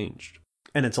chemistry changed.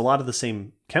 And it's a lot of the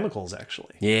same chemicals,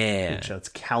 actually. Yeah. It's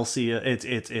calcium.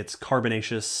 It's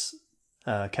carbonaceous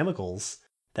chemicals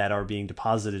that are being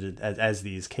deposited as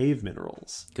these cave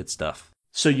minerals. Good stuff.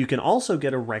 So you can also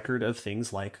get a record of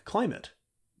things like climate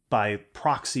by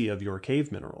proxy of your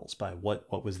cave minerals, by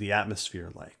what was the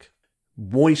atmosphere like.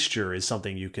 Moisture is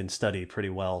something you can study pretty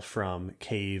well from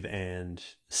cave and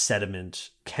sediment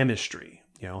chemistry.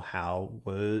 How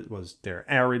was there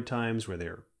arid times? Were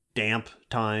there damp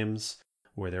times?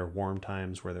 Were there warm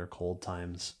times? Were there cold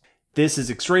times? This is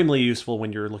extremely useful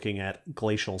when you're looking at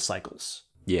glacial cycles.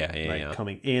 Yeah.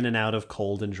 Coming in and out of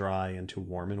cold and dry into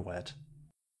warm and wet.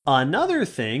 Another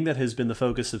thing that has been the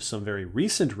focus of some very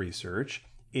recent research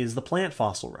is the plant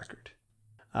fossil record.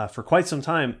 For quite some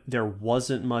time, there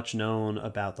wasn't much known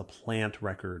about the plant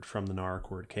record from the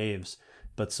Naracoorte caves,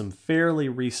 but some fairly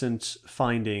recent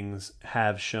findings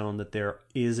have shown that there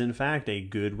is, in fact, a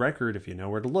good record, if you know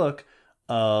where to look,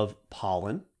 of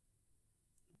pollen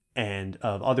and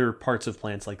of other parts of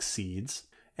plants like seeds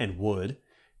and wood.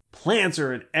 Plants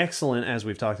are an excellent, as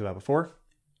we've talked about before,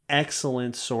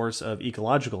 excellent source of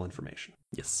ecological information.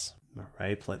 Yes. All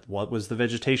right. What was the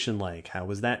vegetation like? How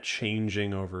was that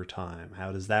changing over time?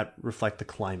 How does that reflect the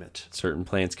climate? Certain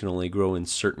plants can only grow in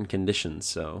certain conditions,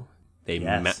 so they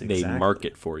exactly. mark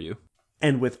it for you.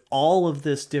 And with all of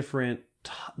these different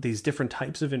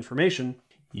types of information,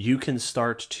 you can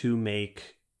start to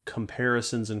make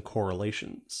comparisons and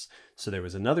correlations. So there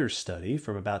was another study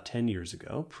from about 10 years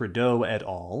ago, Prideaux et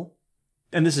al.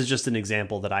 And this is just an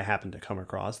example that I happened to come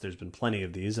across. There's been plenty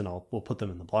of these, and we'll put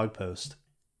them in the blog post.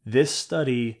 This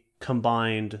study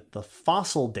combined the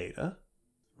fossil data,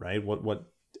 right?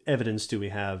 What evidence do we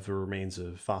have for remains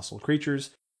of fossil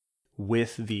creatures,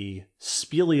 with the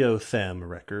speleothem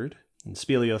record. And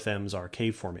speleothems are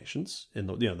cave formations in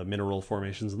the mineral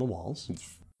formations in the walls.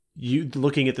 You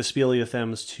looking at the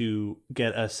speleothems to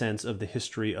get a sense of the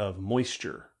history of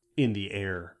moisture in the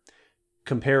air,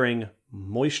 comparing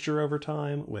moisture over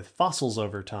time with fossils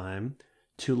over time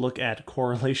to look at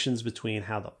correlations between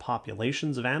how the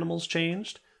populations of animals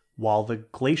changed while the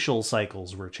glacial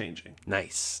cycles were changing.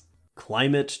 Nice.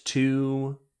 Climate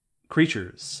to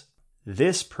creatures.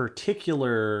 This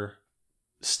particular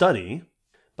study,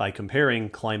 by comparing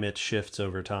climate shifts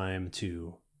over time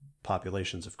to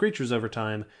populations of creatures over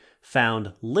time,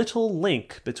 found little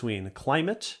link between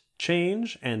climate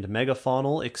change and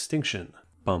megafaunal extinction.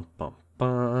 Bum, bum,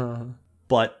 bum.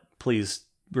 But please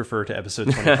refer to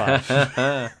episode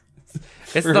 25.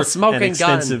 It's the smoking an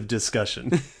extensive gun.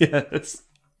 discussion. Yes.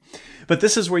 But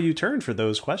this is where you turn for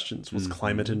those questions. Was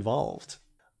climate involved?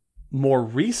 More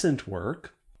recent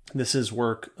work, this is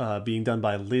work being done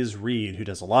by Liz Reed, who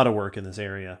does a lot of work in this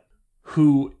area,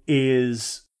 who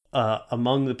is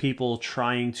among the people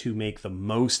trying to make the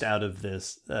most out of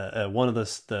this. One of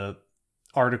the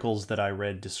articles that I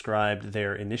read described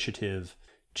their initiative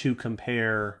to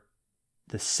compare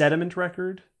the sediment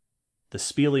record, the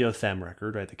speleothem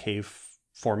record, right, the cave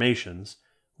formations,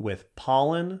 with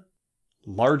pollen,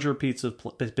 larger bits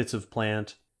of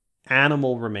plant,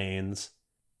 animal remains,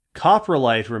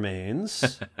 coprolite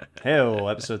remains. Hey-oh,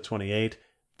 episode 28.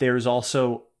 There's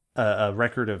also a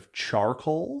record of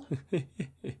charcoal.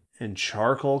 And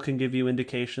charcoal can give you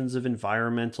indications of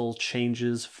environmental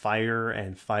changes,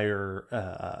 fire,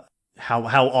 how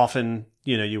often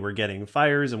you were getting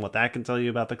fires and what that can tell you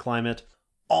about the climate.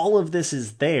 All of this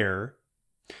is there.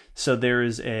 So there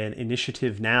is an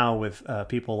initiative now with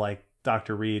people like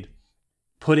Dr. Reed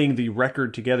putting the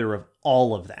record together of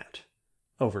all of that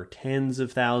over tens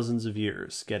of thousands of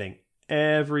years, getting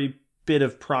every bit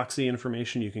of proxy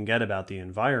information you can get about the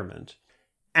environment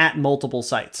at multiple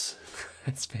sites.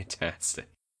 That's fantastic.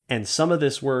 And some of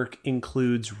this work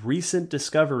includes recent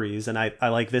discoveries, and I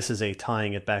like this as a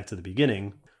tying it back to the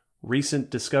beginning, recent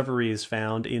discoveries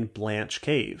found in Blanche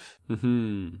Cave,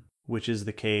 which is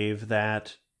the cave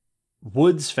that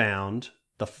Woods found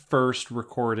the first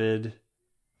recorded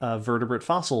vertebrate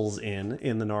fossils in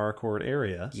the Naracoorte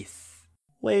area. Yes.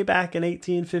 Way back in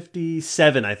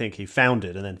 1857, I think he found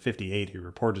it, and then 58 he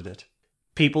reported it.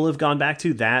 People have gone back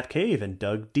to that cave and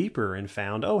dug deeper and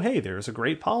found, oh, hey, there's a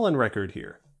great pollen record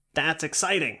here. That's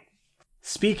exciting.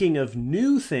 Speaking of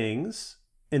new things,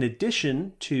 in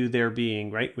addition to there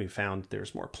being, right, we found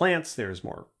there's more plants, there's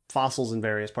more fossils in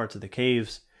various parts of the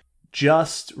caves.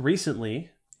 Just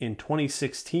recently, in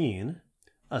 2016,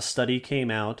 a study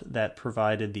came out that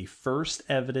provided the first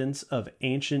evidence of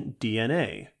ancient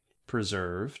DNA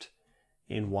preserved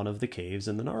in one of the caves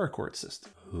in the Naracoorte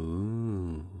system.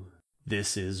 Ooh.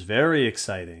 This is very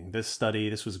exciting. This study,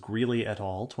 this was Greeley et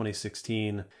al.,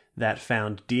 2016, that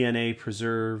found DNA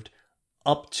preserved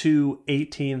up to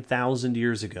 18,000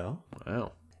 years ago.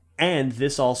 Wow. And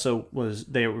this also was,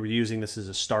 they were using this as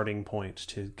a starting point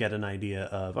to get an idea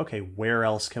of, okay, where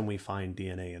else can we find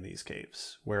DNA in these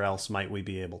caves? Where else might we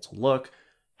be able to look?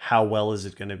 How well is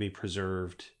it going to be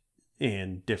preserved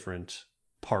in different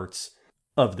parts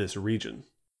of this region?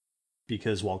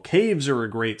 Because while caves are a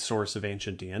great source of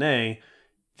ancient DNA,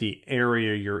 the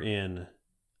area you're in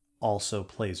also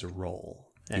plays a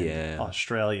role. And yeah.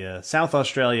 Australia, South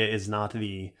Australia is not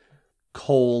the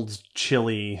cold,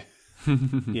 chilly,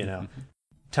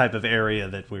 type of area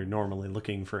that we're normally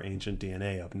looking for ancient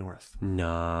DNA up north.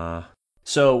 Nah.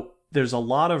 So there's a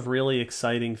lot of really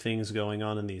exciting things going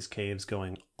on in these caves,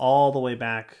 going all the way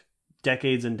back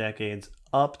decades and decades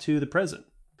up to the present,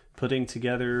 putting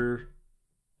together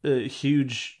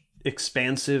huge,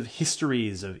 expansive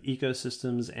histories of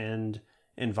ecosystems and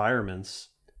environments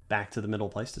back to the Middle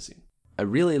Pleistocene. I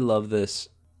really love this.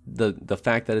 The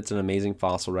fact that it's an amazing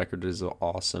fossil record is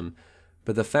awesome.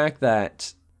 But the fact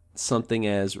that something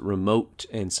as remote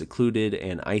and secluded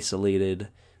and isolated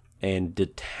and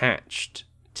detached,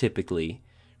 typically,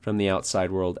 from the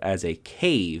outside world as a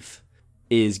cave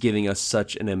is giving us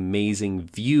such an amazing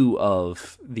view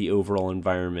of the overall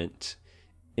environment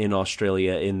in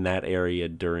Australia, in that area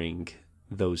during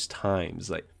those times.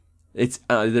 Like, it's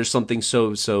there's something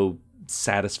so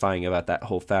satisfying about that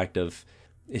whole fact of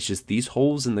it's just these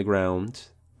holes in the ground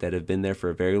that have been there for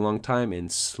a very long time,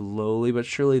 and slowly but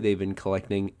surely they've been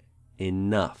collecting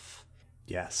enough,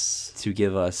 yes, to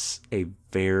give us a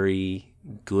very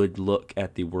good look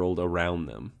at the world around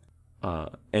them.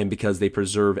 And because they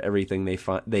preserve everything they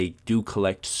find, they do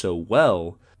collect so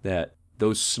well that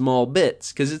those small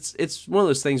bits, because it's one of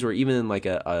those things where even in like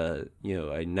a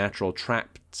natural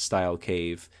trap style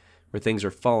cave where things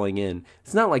are falling in,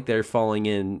 it's not like they're falling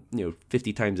in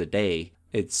 50 times a day.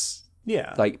 It's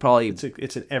like probably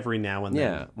it's an every now and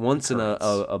then. Once occurrence.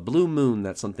 In a blue moon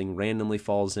that something randomly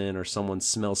falls in, or someone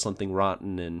smells something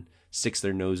rotten and sticks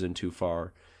their nose in too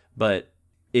far. But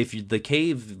if the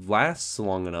cave lasts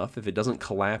long enough, if it doesn't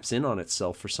collapse in on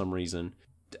itself for some reason,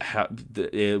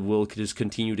 it will just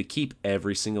continue to keep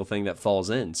every single thing that falls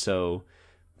in. So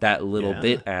that little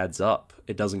bit adds up.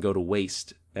 It doesn't go to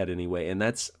waste at any way. And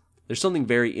there's something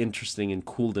very interesting and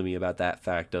cool to me about that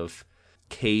fact of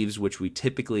caves, which we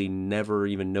typically never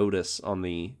even notice on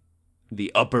the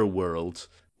upper world.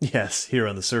 Yes, here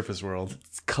on the surface world.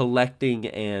 It's collecting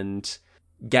and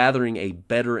gathering a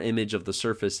better image of the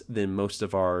surface than most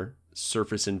of our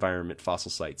surface environment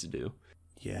fossil sites do.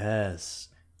 Yes.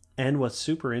 And what's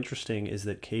super interesting is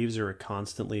that caves are a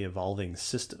constantly evolving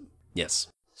system. Yes.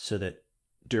 So that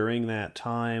during that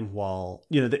time, while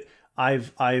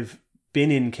I've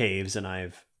been in caves and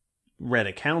I've read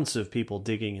accounts of people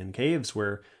digging in caves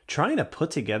where trying to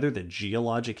put together the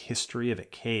geologic history of a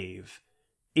cave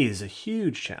is a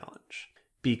huge challenge,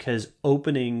 because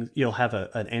you'll have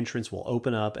an entrance will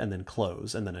open up and then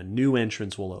close, and then a new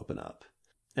entrance will open up.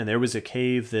 And there was a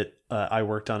cave that I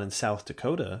worked on in South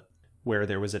Dakota where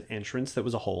there was an entrance that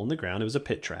was a hole in the ground. It was a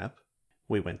pit trap.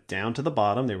 We went down to the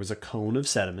bottom. There was a cone of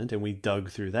sediment, and we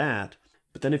dug through that.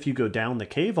 But then if you go down the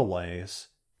cave a ways,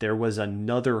 there was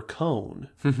another cone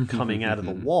coming out of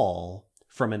the wall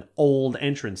from an old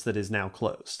entrance that is now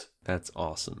closed. That's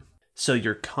awesome. So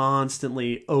you're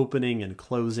constantly opening and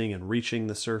closing and reaching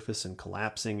the surface and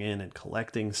collapsing in and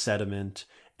collecting sediment.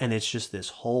 And it's just this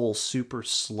whole super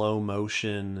slow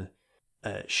motion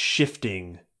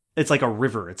shifting. It's like a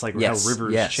river. It's like how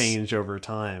rivers change over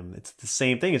time. It's the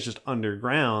same thing. It's just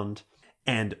underground.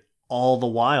 And all the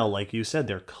while, like you said,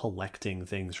 they're collecting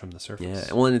things from the surface.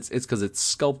 Yeah, well, and it's because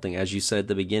it's sculpting. As you said at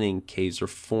the beginning, caves are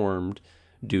formed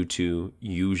due to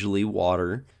usually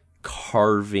water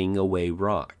carving away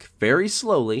rock. Very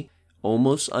slowly,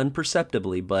 almost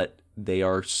imperceptibly, but they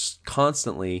are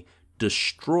constantly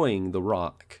destroying the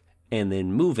rock and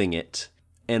then moving it.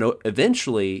 And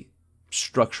eventually,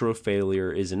 structural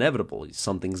failure is inevitable.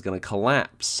 Something's going to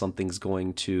collapse. Something's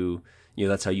going to,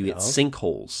 that's how you get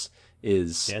sinkholes.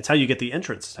 It's how you get the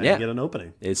entrance. How you get an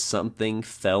opening. Is something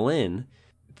fell in,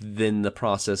 then the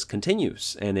process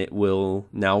continues, and it will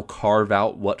now carve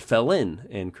out what fell in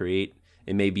and create.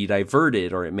 It may be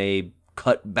diverted, or it may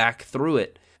cut back through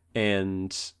it,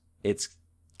 and it's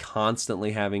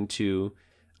constantly having to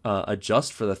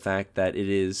adjust for the fact that it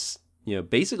is,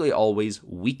 basically always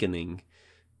weakening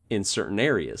in certain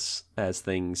areas as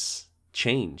things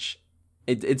change.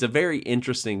 It's a very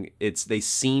interesting. They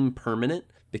seem permanent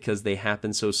because they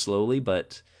happen so slowly,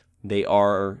 but they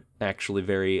are actually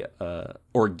very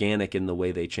organic in the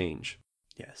way they change.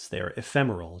 Yes, they are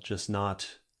ephemeral, just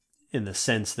not in the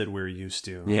sense that we're used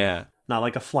to. Yeah. Not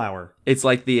like a flower. It's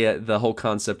like the whole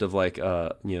concept of like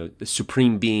the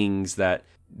supreme beings that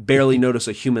barely notice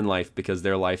a human life because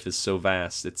their life is so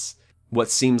vast. It's what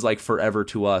seems like forever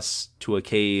to us. To a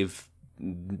cave,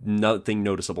 nothing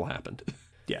noticeable happened.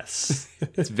 Yes.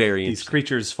 It's very These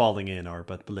creatures falling in are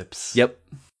but blips. Yep.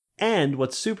 And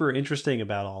what's super interesting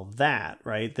about all that,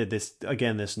 right? That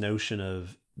this notion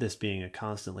of this being a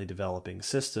constantly developing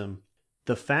system,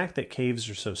 the fact that caves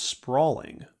are so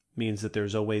sprawling means that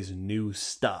there's always new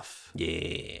stuff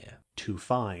to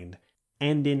find.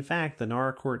 And in fact, the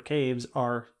Naracoorte caves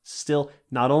are still,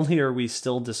 not only are we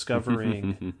still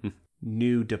discovering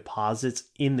new deposits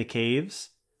in the caves,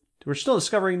 we're still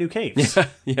discovering new caves.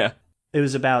 Yeah. It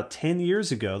was about 10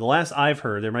 years ago. The last I've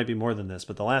heard, there might be more than this,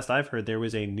 but the last I've heard, there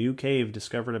was a new cave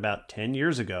discovered about 10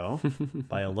 years ago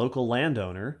by a local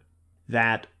landowner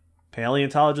that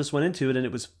paleontologists went into it, and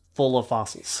it was full of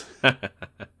fossils.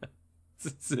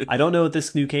 I don't know if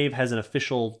this new cave has an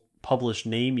official published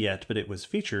name yet, but it was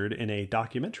featured in a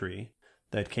documentary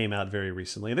that came out very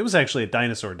recently. And it was actually a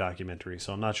dinosaur documentary,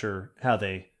 so I'm not sure how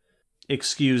they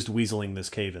excused weaseling this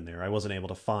cave in there. I wasn't able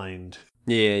to find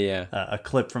a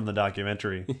clip from the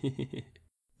documentary.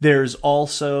 There's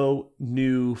also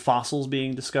new fossils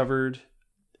being discovered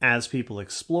as people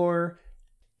explore.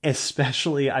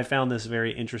 Especially, I found this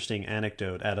very interesting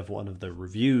anecdote out of one of the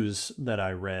reviews that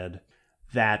I read,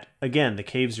 that, again, the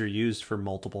caves are used for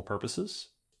multiple purposes.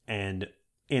 And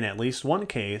in at least one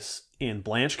case, in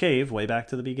Blanche Cave, way back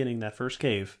to the beginning, that first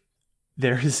cave,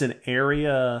 there is an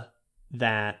area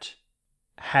that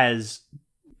has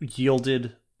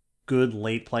yielded good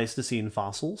late Pleistocene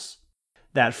fossils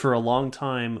that for a long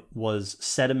time was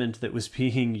sediment that was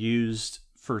being used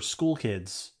for school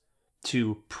kids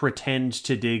to pretend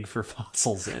to dig for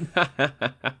fossils in.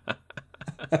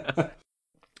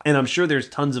 And I'm sure there's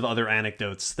tons of other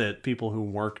anecdotes that people who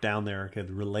work down there could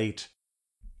relate.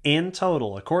 In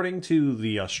total, according to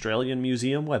the Australian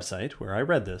Museum website, where I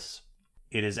read this,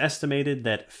 it is estimated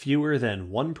that fewer than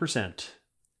 1%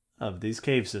 of these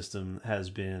cave system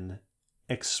has been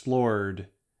explored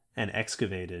and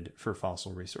excavated for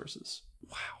fossil resources.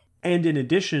 Wow. And in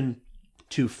addition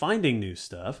to finding new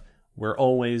stuff, we're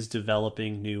always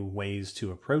developing new ways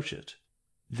to approach it.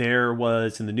 There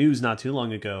was, in the news not too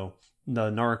long ago,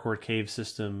 the Naracoorte cave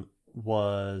system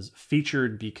was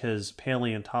featured because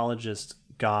paleontologists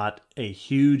got a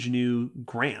huge new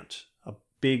grant, a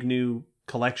big new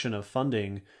collection of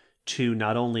funding to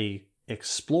not only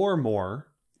explore more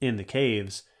in the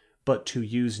caves, but to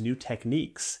use new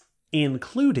techniques,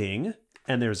 including,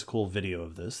 and there's a cool video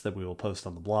of this that we will post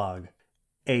on the blog,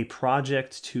 a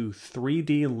project to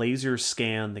 3D laser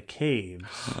scan the caves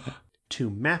to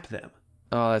map them.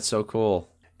 Oh, that's so cool.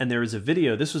 And there is a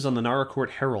video, this was on the Naracoorte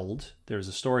Herald, there's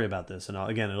a story about this, and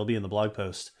again, it'll be in the blog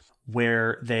post,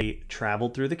 where they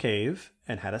traveled through the cave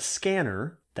and had a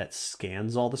scanner that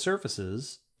scans all the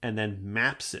surfaces and then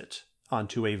maps it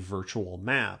onto a virtual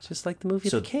map. Just like the movie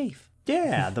The Cave.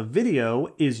 Yeah, the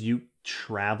video is you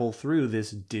travel through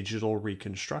this digital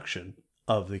reconstruction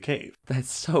of the cave.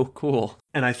 That's so cool.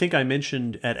 And I think I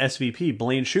mentioned at SVP,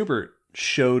 Blaine Schubert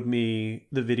showed me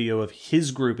the video of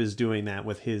his group is doing that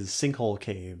with his sinkhole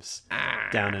caves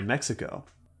down in Mexico.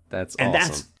 That's and awesome.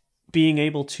 That's being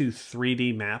able to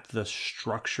 3D map the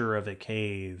structure of a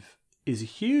cave is a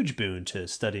huge boon to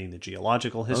studying the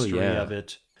geological history of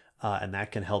it. And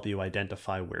that can help you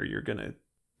identify where you're going to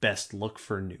best look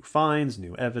for new finds,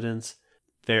 new evidence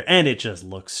there. And it just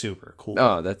looks super cool.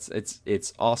 Oh,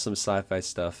 it's awesome sci-fi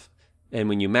stuff. And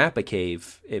when you map a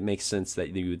cave, it makes sense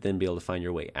that you would then be able to find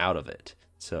your way out of it.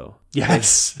 So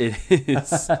yes, it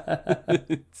is.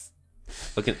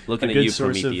 looking at you,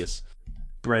 Prometheus.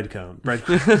 Breadcrumbs.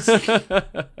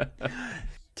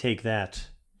 Take that,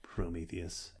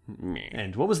 Prometheus.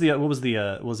 And was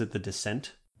it The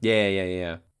Descent?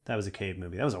 Yeah. That was a cave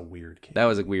movie. That was a weird cave. That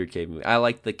was a weird cave movie. I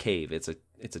like The Cave. It's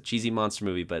a cheesy monster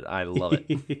movie, but I love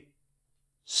it.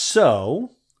 So,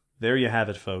 there you have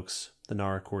it, folks. The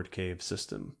Naracoorte cave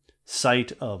system.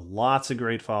 Site of lots of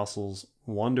great fossils,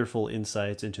 wonderful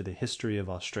insights into the history of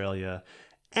Australia,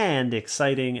 and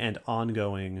exciting and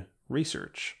ongoing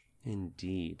research.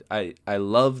 Indeed. I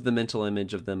love the mental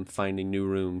image of them finding new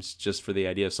rooms just for the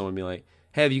idea of someone being like,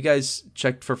 hey, have you guys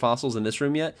checked for fossils in this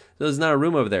room yet? There's not a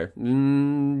room over there.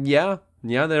 Yeah,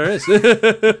 there is.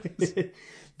 The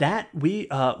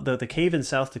cave in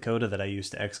South Dakota that I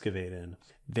used to excavate in,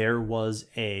 there was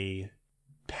a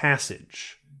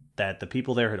passage that the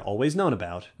people there had always known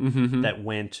about that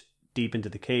went deep into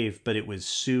the cave, but it was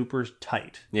super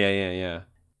tight. Yeah.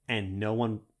 And no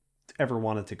one ever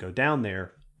wanted to go down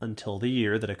there until the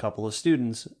year that a couple of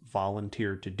students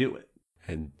volunteered to do it.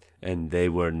 And they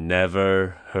were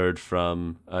never heard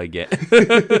from again.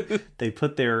 They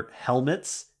put their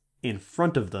helmets in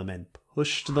front of them and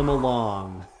pushed them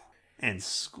along and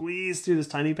squeezed through this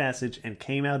tiny passage and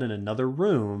came out in another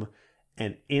room.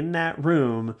 And in that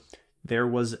room, there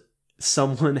was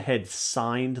someone had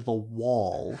signed the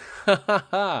wall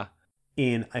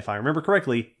in, if I remember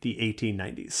correctly, the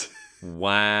 1890s.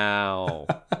 Wow.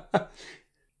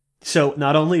 So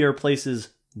not only are places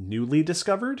newly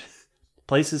discovered,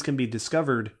 places can be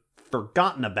discovered,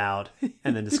 forgotten about,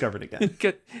 and then discovered again.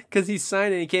 Because he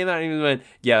signed it, he came out and he went,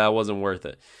 yeah, that wasn't worth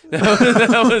it.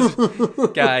 That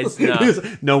was guys, no.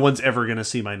 No one's ever going to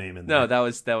see my name in there. No, that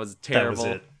was terrible. That was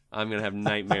it. I'm going to have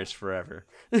nightmares forever.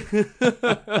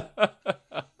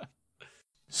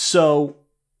 So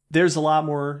there's a lot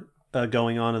more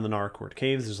going on in the Naracoorte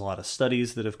Caves. There's a lot of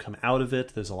studies that have come out of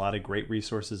it. There's a lot of great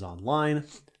resources online.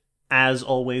 As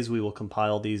always, we will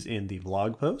compile these in the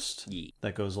blog post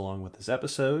that goes along with this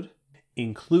episode,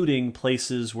 including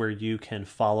places where you can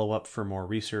follow up for more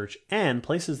research and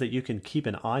places that you can keep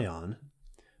an eye on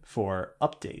for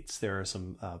updates. There are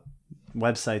some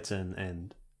websites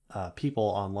and people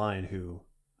online who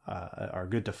are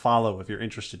good to follow if you're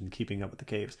interested in keeping up with the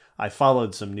caves. I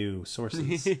followed some new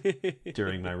sources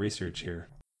during my research here.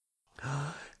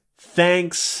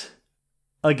 Thanks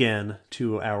again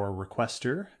to our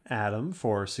requester, Adam,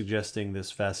 for suggesting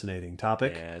this fascinating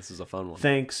topic. Yeah, this is a fun one.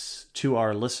 Thanks to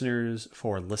our listeners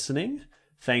for listening.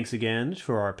 Thanks again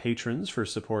to our patrons for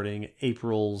supporting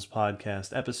April's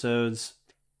podcast episodes.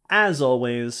 As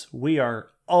always, we are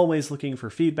always looking for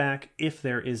feedback. If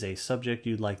there is a subject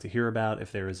you'd like to hear about,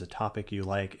 if there is a topic you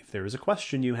like, if there is a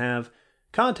question you have,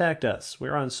 contact us.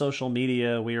 We're on social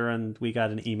media. We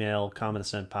got an email,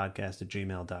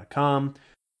 commonascentpodcast@gmail.com.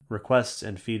 Requests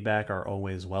and feedback are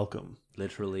always welcome.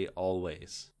 Literally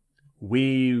always.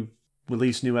 We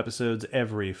release new episodes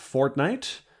every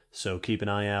fortnight, so keep an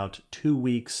eye out 2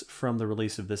 weeks from the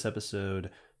release of this episode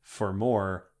for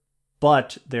more.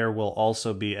 But there will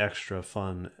also be extra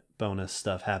fun bonus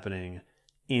stuff happening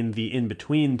in the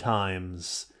in-between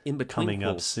times coming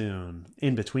up soon.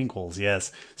 In-between-quels,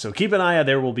 yes. So keep an eye out.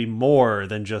 There will be more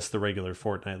than just the regular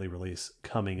fortnightly release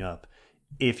coming up.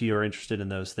 If you're interested in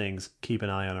those things, keep an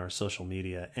eye on our social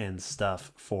media and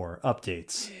stuff for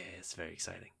updates. Yeah, it's very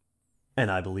exciting. And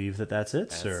I believe that's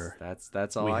it, sir.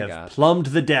 That's all I got. We have plumbed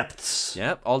the depths.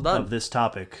 Yep, all done. Of this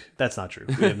topic. That's not true.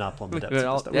 We have not plumbed the depths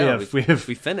of this topic.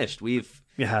 We finished.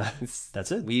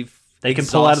 That's it. They can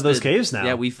pull out of those caves now.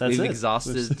 Yeah, we've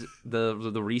exhausted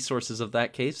the resources of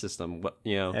that cave system.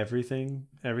 Everything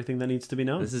that needs to be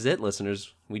known. This is it,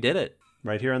 listeners. We did it.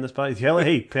 Right here on this podcast.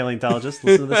 Hey, paleontologist,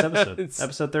 listen to this episode.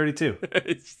 Episode 32.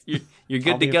 You're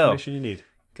good to go. Information you need.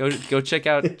 Go check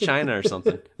out China or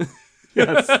something.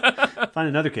 Yes. Find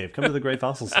another cave. Come to the Great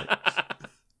Fossil Site.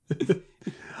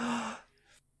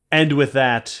 And with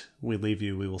that, we leave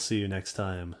you. We will see you next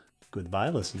time. Goodbye,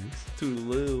 listeners.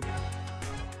 Toodaloo.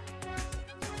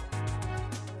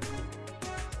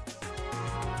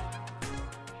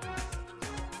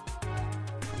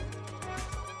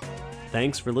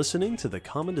 Thanks for listening to the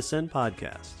Common Descent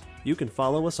Podcast. You can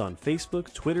follow us on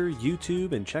Facebook, Twitter,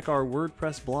 YouTube, and check our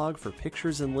WordPress blog for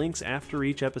pictures and links after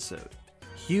each episode.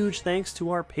 Huge thanks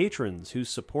to our patrons whose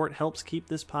support helps keep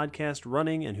this podcast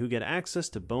running and who get access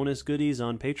to bonus goodies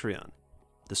on Patreon.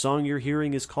 The song you're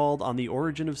hearing is called On the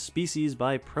Origin of Species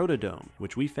by Protodome,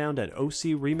 which we found at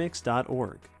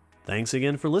ocremix.org. Thanks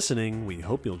again for listening. We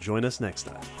hope you'll join us next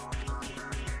time.